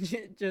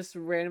 Just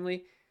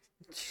randomly.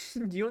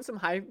 Do you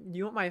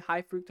want my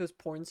high fructose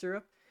corn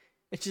syrup?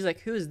 And she's like,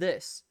 who is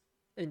this?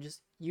 And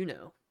just,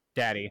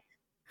 Daddy.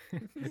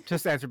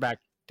 Just answer back,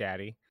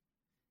 Daddy.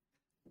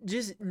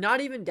 Just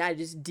not even dad,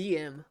 just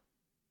DM.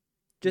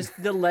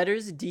 Just the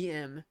letters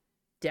DM.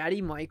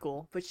 Daddy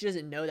Michael. But she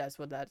doesn't know that's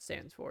what that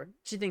stands for.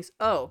 She thinks,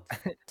 oh,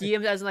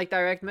 DM as in like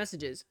direct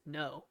messages.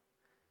 No.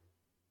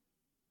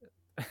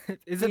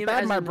 Is it DM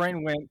bad as my in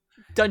brain went?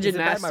 Dungeon Is it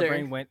bad my Master.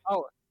 brain went?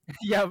 Oh,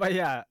 yeah, but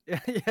yeah,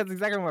 that's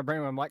exactly what my brain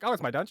went. I'm like, oh,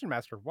 it's my Dungeon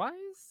Master. Why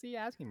is he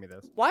asking me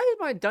this? Why is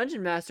my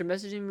Dungeon Master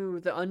messaging me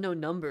with an unknown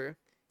number?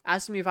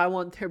 Asking me if I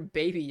want their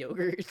baby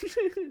yogurt.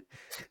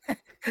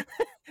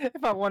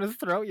 If I want his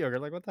throat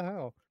yogurt, like what the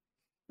hell?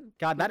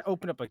 God, that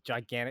opened up a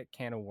gigantic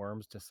can of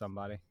worms to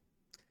somebody.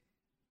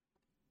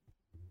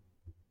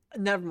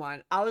 Never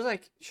mind. I was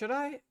like, should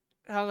I?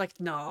 And I was like,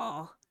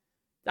 no.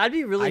 That'd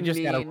be really I just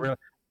mean.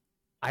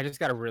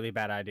 got a really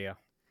bad idea.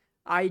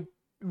 I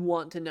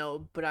want to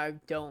know, but I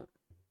don't.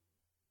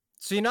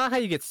 So you know how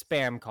you get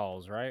spam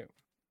calls, right?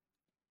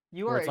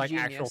 You Where are it's a like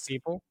genius. actual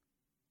people.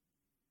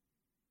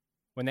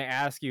 When they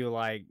ask you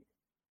like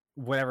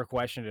whatever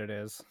question it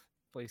is,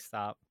 please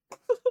stop.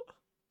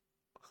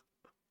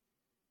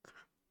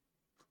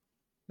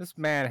 This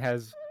man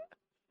has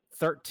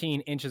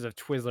 13 inches of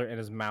Twizzler in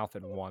his mouth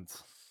at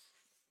once.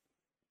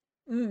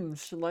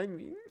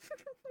 Slimy.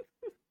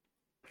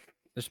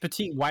 There's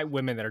petite white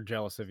women that are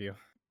jealous of you.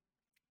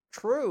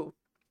 True.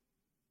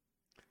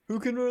 Who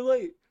can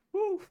relate?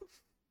 Woo.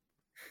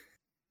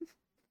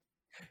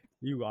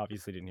 You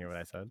obviously didn't hear what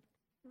I said.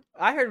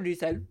 I heard what you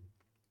said.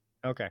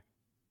 Okay.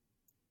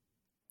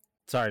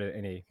 Sorry to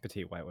any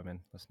petite white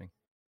women listening.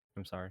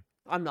 I'm sorry.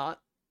 I'm not.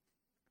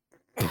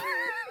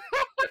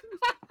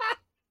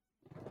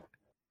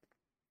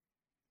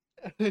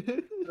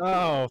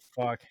 Oh,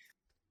 fuck.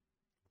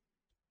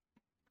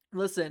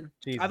 Listen,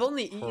 Jesus I've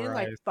only eaten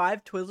like Christ.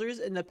 5 Twizzlers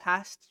in the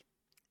past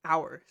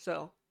hour,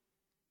 so.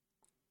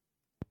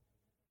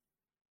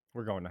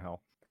 We're going to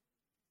hell.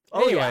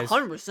 Oh Anyways. yeah,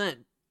 100%.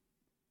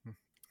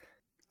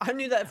 I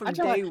knew that from I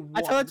tell day that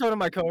one. to one of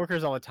my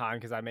coworkers all the time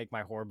because I make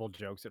my horrible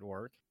jokes at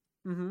work.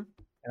 Mm-hmm.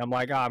 And I'm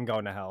like, oh, I'm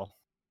going to hell.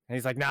 And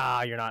he's like,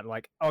 nah, you're not. I'm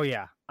like, oh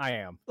yeah, I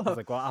am. He's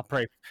like, well, I'll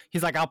pray.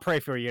 He's like, I'll pray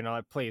for you. And I'm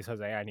like, please,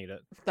 Jose, I need it.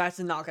 That's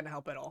not gonna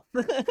help at all.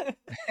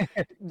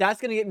 That's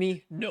gonna get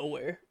me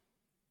nowhere.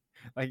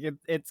 Like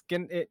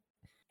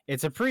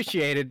it's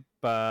appreciated,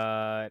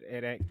 but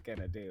it ain't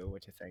gonna do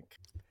what you think.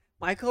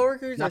 My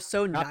coworkers are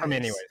so Not from nice.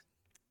 anyways.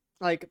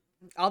 Like,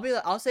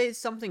 I'll say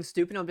something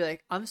stupid. And I'll be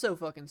like, I'm so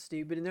fucking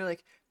stupid, and they're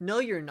like, no,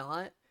 you're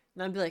not.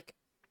 And I'd be like,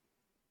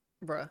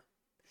 bruh,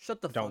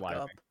 shut the Don't fuck lie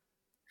to up. me.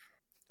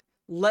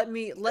 Let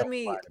me lie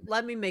to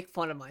let me make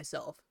fun of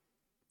myself.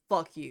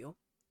 Fuck you.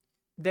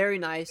 Very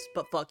nice,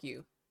 but fuck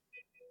you.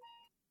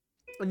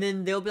 And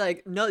then they'll be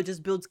like, no, it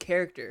just builds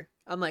character.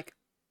 I'm like,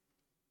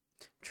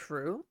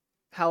 true.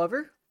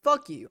 However,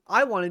 fuck you.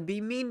 I want to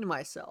be mean to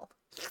myself.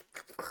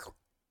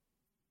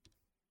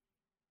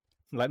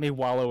 Let me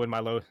wallow in my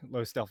low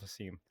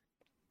self-esteem.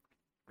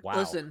 Wow.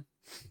 Listen,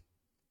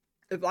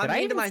 if I'm Did I mean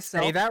to even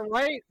myself, say that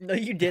right? no,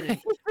 you didn't.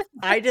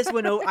 I just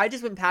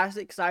went past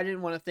it because I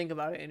didn't want to think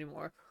about it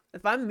anymore.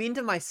 If I'm mean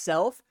to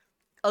myself,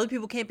 other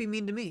people can't be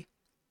mean to me.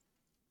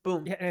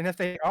 Boom. Yeah, and if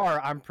they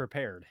are, I'm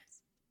prepared.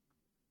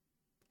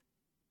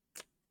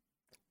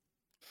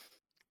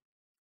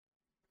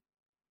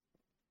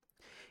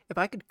 If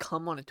I could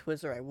come on a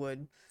Twizzler, I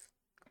would.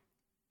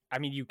 I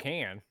mean, you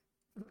can.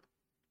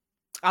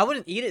 I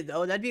wouldn't eat it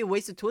though. That'd be a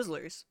waste of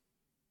Twizzlers.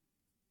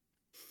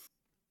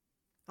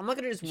 I'm not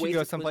gonna just You should waste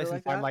go a someplace Twizzler and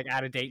like find that. like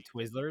out-of-date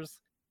Twizzlers,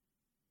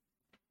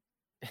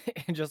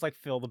 and just like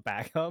fill the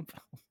bag up.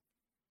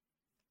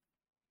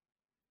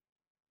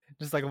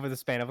 Just like over the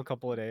span of a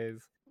couple of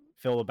days,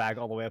 fill the bag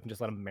all the way up and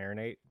just let them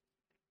marinate.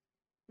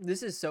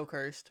 This is so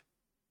cursed.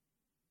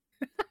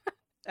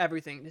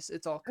 Everything,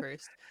 it's all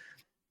cursed.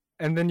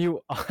 And then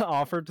you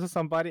offer it to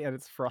somebody, and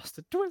it's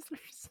frosted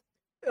Twizzlers.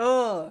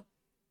 Ugh.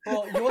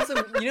 Well, you want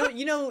some?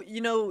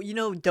 You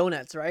know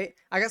donuts, right?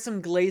 I got some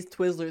glazed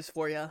Twizzlers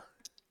for you.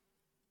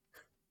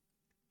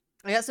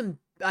 I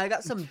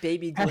got some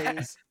baby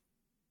glaze.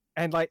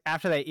 And like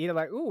after they eat it,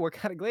 like, ooh, what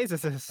kind of glaze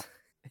is this?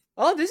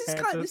 Oh, this is And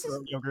kind. it's This is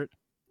yogurt.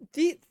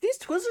 these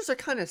Twizzlers are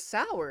kind of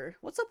sour.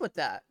 What's up with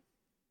that?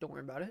 Don't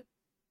worry about it.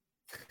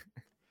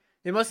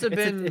 They must have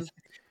been.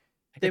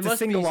 They It's a must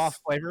single be off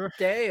flavor.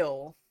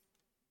 stale.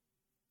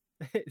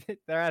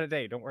 They're out of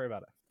date. Don't worry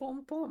about it.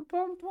 Boom, boom,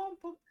 boom, boom,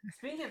 boom.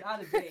 Speaking of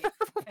out of date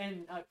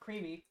and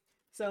creamy,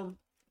 so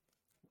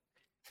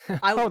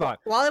Hold on.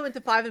 while I went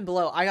to Five and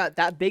Below, I got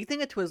that big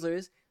thing of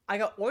Twizzlers. I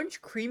got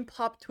orange cream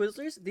pop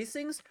Twizzlers. These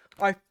things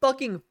are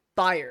fucking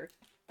fire.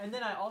 And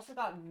then I also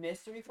got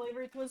mystery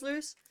flavored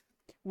Twizzlers,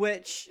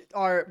 which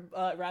are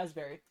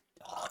raspberry.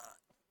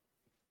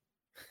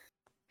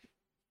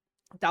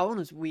 That one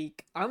was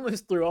weak. I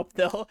almost threw up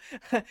though.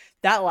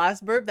 That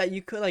last burp that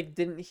you could like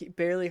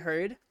barely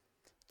heard.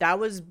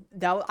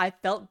 I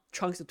felt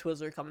chunks of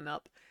Twizzler coming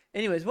up.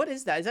 Anyways, what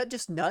is that? Is that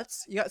just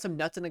nuts? You got some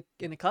nuts in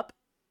a cup?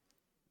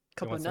 You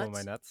Cup want of some of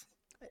nuts? my nuts?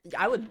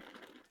 I would.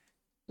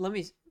 Let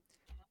me.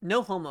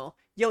 No homo.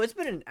 Yo, it's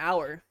been an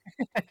hour.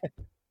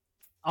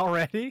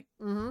 Already?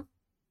 Mm-hmm.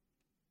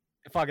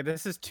 Fuck it.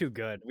 This is too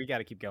good. We got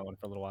to keep going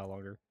for a little while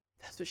longer.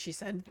 That's what she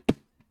said.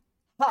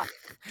 Ha!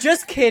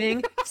 Just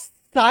kidding.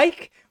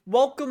 Psych.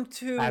 Welcome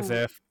As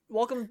to if.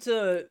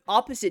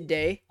 opposite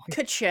day.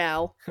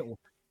 Ka-chow.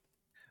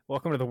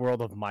 Welcome to the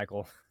world of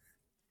Michael.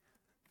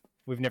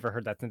 We've never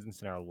heard that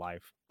sentence in our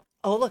life.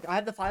 Oh look, I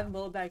have the 5 and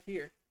Below bag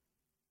here.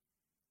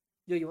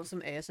 Yo, you want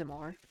some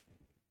ASMR?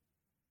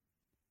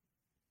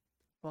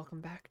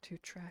 Welcome back to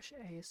Trash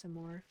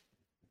ASMR.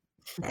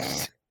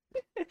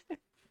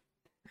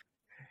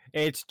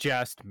 It's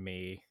just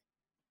me.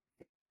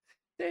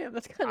 Damn,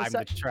 that's kind of I'm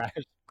the trash.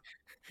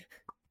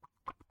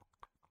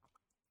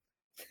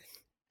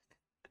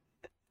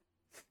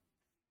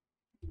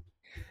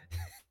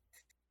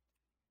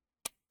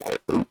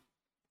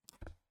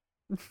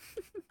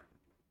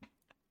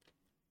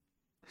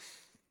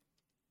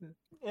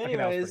 Okay,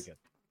 that was Anyways, pretty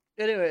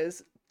good.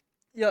 anyways,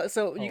 yeah.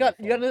 So you Holy got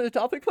fuck. another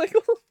topic,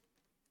 Michael?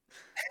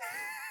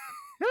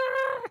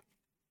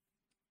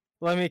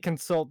 Let me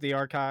consult the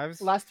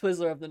archives. Last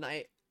Twizzler of the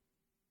night.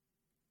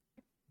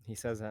 He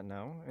says that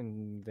now,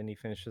 and then he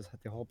finishes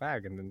the whole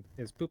bag and then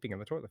is pooping in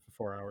the toilet for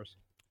 4 hours.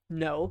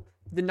 No,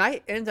 the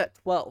night ends at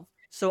 12,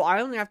 so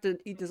I only have to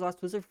eat this last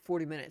Twizzler for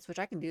 40 minutes, which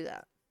I can do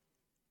that.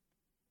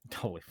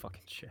 Holy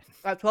fucking shit.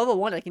 At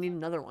 12:01, I can eat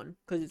another one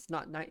because it's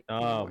not night Oh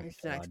anymore. my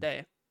It's the next God.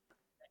 day.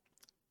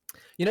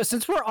 You know,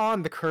 since we're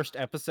on the cursed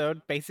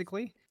episode,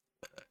 basically,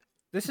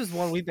 this is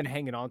one we've been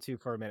hanging on to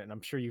for a minute, and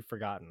I'm sure you've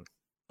forgotten.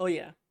 Oh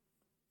yeah,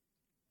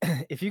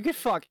 If you could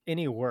fuck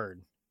any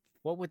word,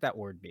 what would that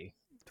word be?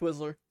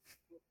 Twizzler.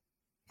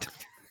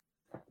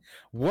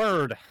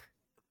 Word,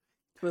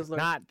 Twizzler.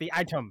 not the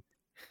item.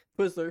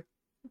 Twizzler.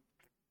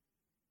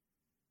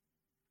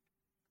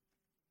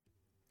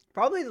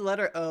 Probably the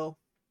letter O.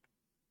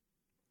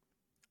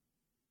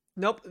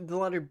 Nope, the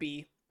letter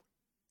B.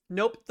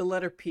 Nope, the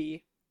letter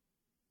P.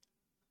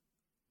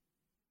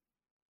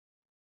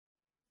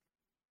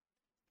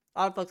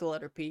 I'd fuck the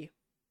letter P.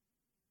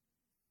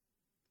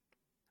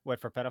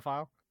 What, for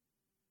pedophile?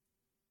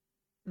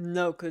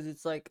 No, because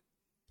it's like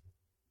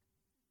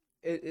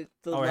the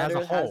Oh, it has a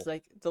letter has hole.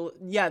 like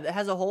it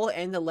has a hole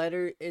and the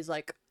letter is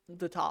like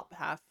the top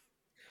half.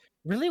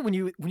 Really, when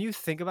you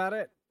think about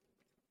it,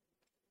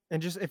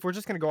 and just if we're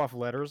just gonna go off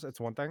letters, it's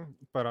one thing.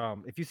 But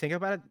if you think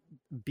about it,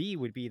 B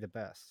would be the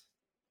best.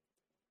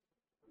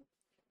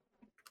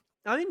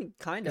 I mean,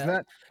 kind Isn't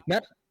of.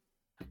 that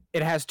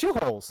it has two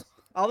holes?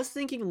 I was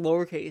thinking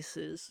lower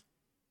cases,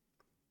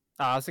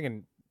 I was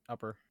thinking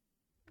upper.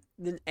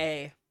 then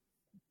A.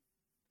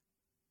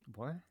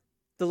 What?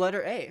 The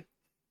letter A.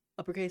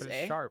 Uppercase But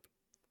it's A, sharp.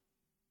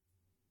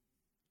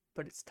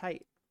 but it's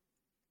tight.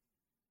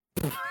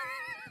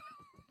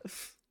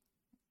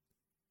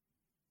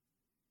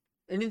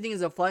 Anything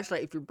is a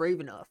flashlight if you're brave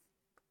enough.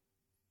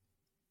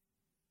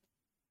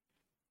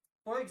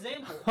 For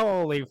example.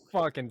 Holy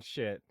fucking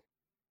shit.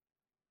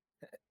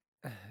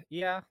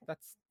 Yeah,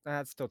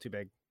 that's still too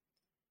big.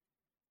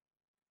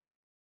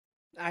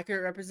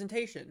 Accurate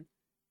representation.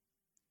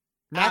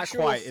 Not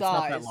Actual quite. It's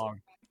not that size.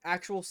 long.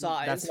 Actual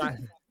size. That's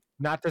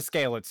not to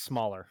scale. It's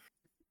smaller.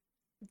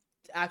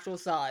 Actual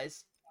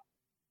size.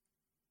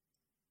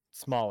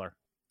 Smaller.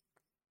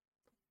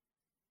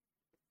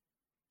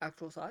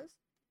 Actual size?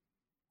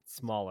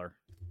 Smaller.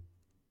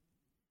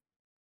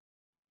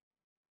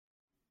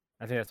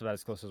 I think that's about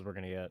as close as we're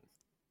gonna get.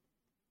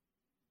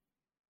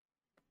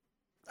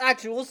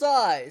 Actual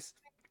size.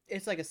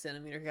 It's like a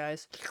centimeter,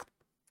 guys.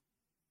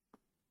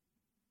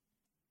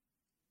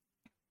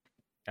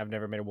 I've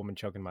never made a woman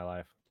choke in my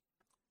life.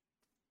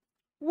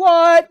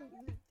 What?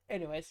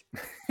 Anyways.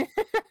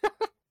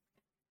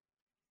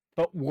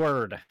 But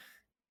word.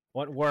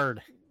 What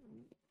word?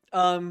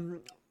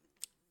 Twizzler.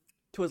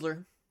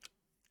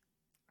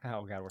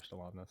 Oh god, we're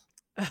still on this.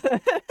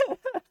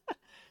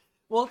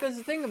 Well, because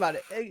the thing about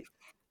it,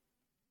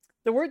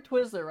 the word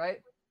Twizzler,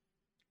 right?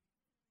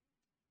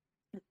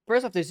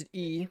 First off, there's an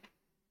E.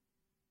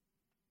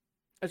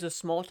 It's a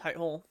small, tight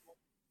hole.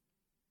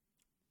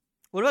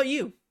 What about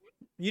you?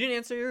 You didn't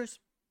answer yours.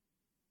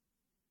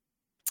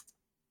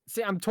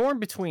 See, I'm torn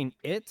between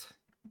it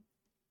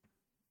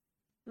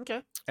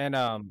Okay. and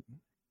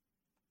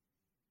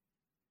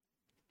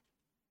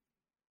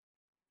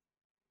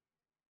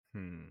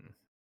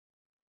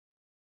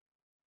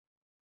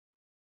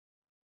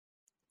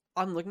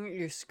I'm looking at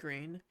your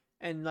screen,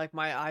 and like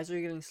my eyes are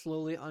getting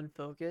slowly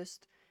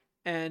unfocused,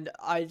 and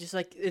I just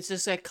like it's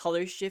just like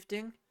color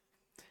shifting,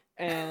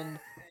 and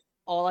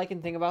all I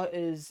can think about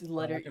is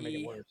letter I can make it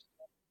E. worse.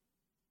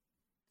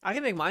 I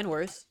can make mine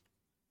worse.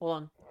 Hold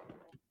on.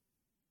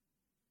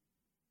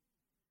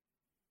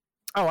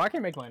 Oh, I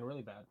can make mine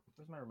really bad.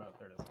 Where's my remote?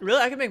 There it is.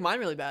 Really, I can make mine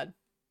really bad.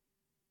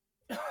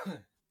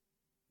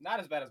 Not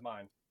as bad as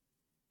mine.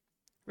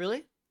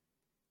 Really?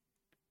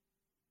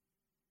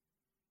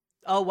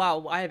 Oh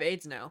wow, I have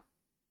AIDS now.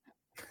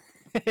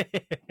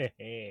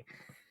 I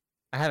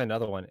have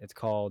another one. It's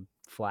called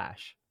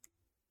Flash.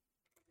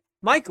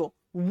 Michael,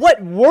 what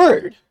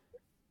word?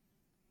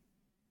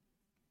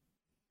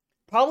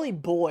 Probably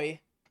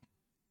boy.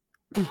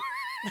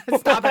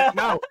 Stop it!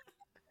 No.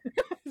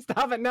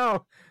 Stop it!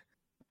 No.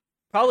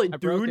 Probably I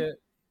broke dude.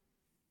 it.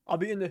 I'll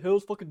be in the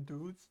hills, fucking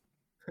dudes.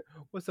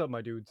 What's up,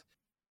 my dudes?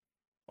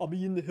 I'll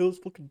be in the hills,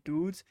 fucking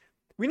dudes.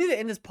 We need to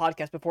end this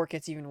podcast before it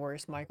gets even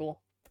worse, Michael.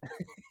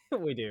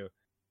 We do.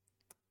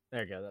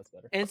 There you go. That's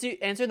better.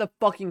 Answer the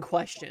fucking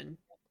question.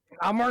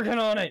 I'm working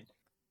on it.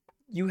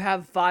 You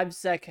have 5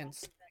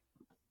 seconds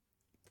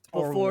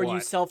before you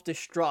what?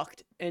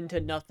 self-destruct into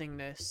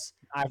nothingness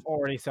I've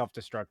already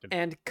self-destructed.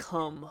 and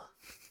come.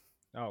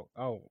 Oh.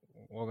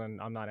 Well, then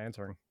I'm not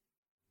answering.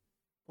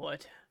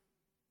 What?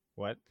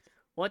 What?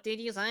 What did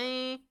you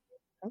say?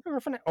 My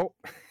girlfriend. Oh.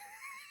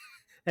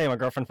 Hey, my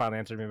girlfriend finally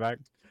answered me back.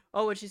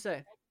 Oh, what'd she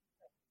say?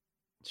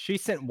 She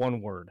sent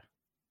one word.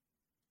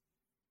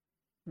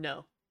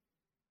 No.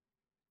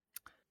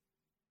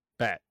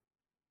 Bet.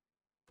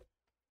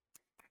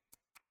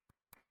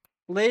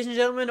 Ladies and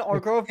gentlemen, our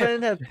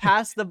girlfriend have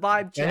passed the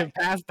vibe check. And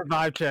pass the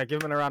vibe check.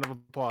 Give him a round of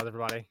applause,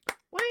 everybody.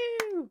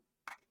 Woo!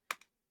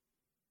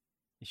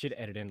 You should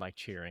edit in like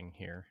cheering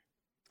here.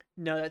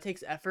 No, that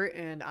takes effort,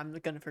 and I'm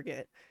gonna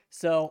forget.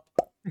 So,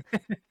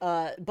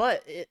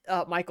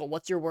 Michael,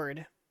 what's your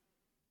word?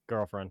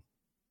 Girlfriend.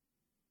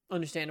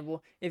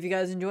 Understandable. If you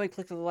guys enjoyed,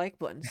 click the like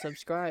button,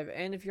 subscribe,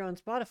 and if you're on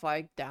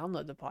Spotify,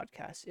 download the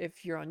podcast.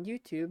 If you're on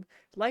YouTube,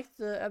 like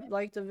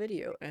the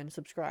video and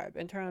subscribe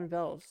and turn on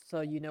bells so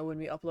you know when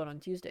we upload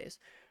on Tuesdays.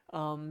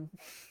 I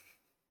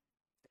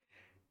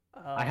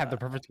have the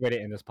perfect way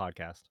to end this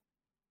podcast.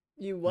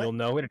 You what? You'll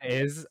know what it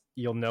is.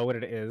 You'll know what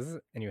it is,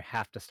 and you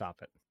have to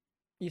stop it.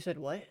 You said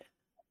what?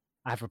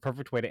 I have a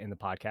perfect way to end the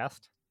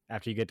podcast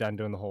after you get done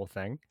doing the whole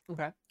thing.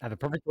 Okay. I have a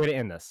perfect way to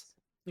end this.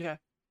 Okay.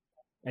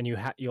 And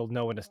you'll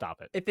know when to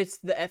stop it. If it's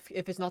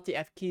not the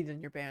F key, then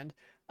you're banned.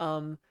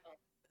 No,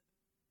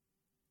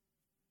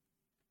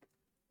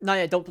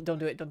 yeah, don't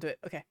do it. Don't do it.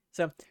 Okay.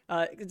 So,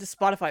 just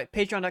Spotify,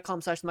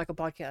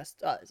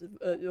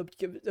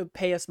 patreon.com/TheMichaelPodcast.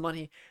 Pay us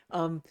money.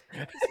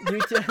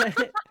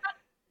 YouTube,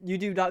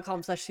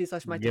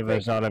 youtube.com/c/Michael. Give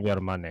us all of your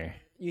money.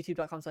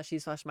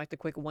 YouTube.com/Mike the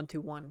Quick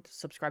 121 to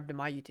subscribe to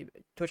my YouTube.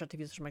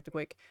 Twitch.tv/Mike the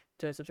Quick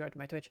to subscribe to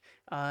my Twitch.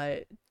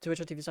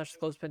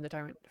 Twitch.tv/Clothespin the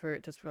Tyrant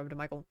to subscribe to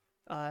Michael.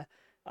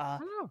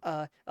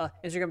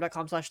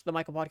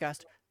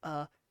 Instagram.com/TheMichaelPodcast.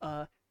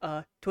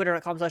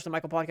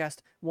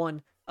 Twitter.com/TheMichaelPodcast.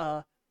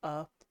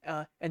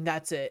 And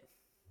that's it.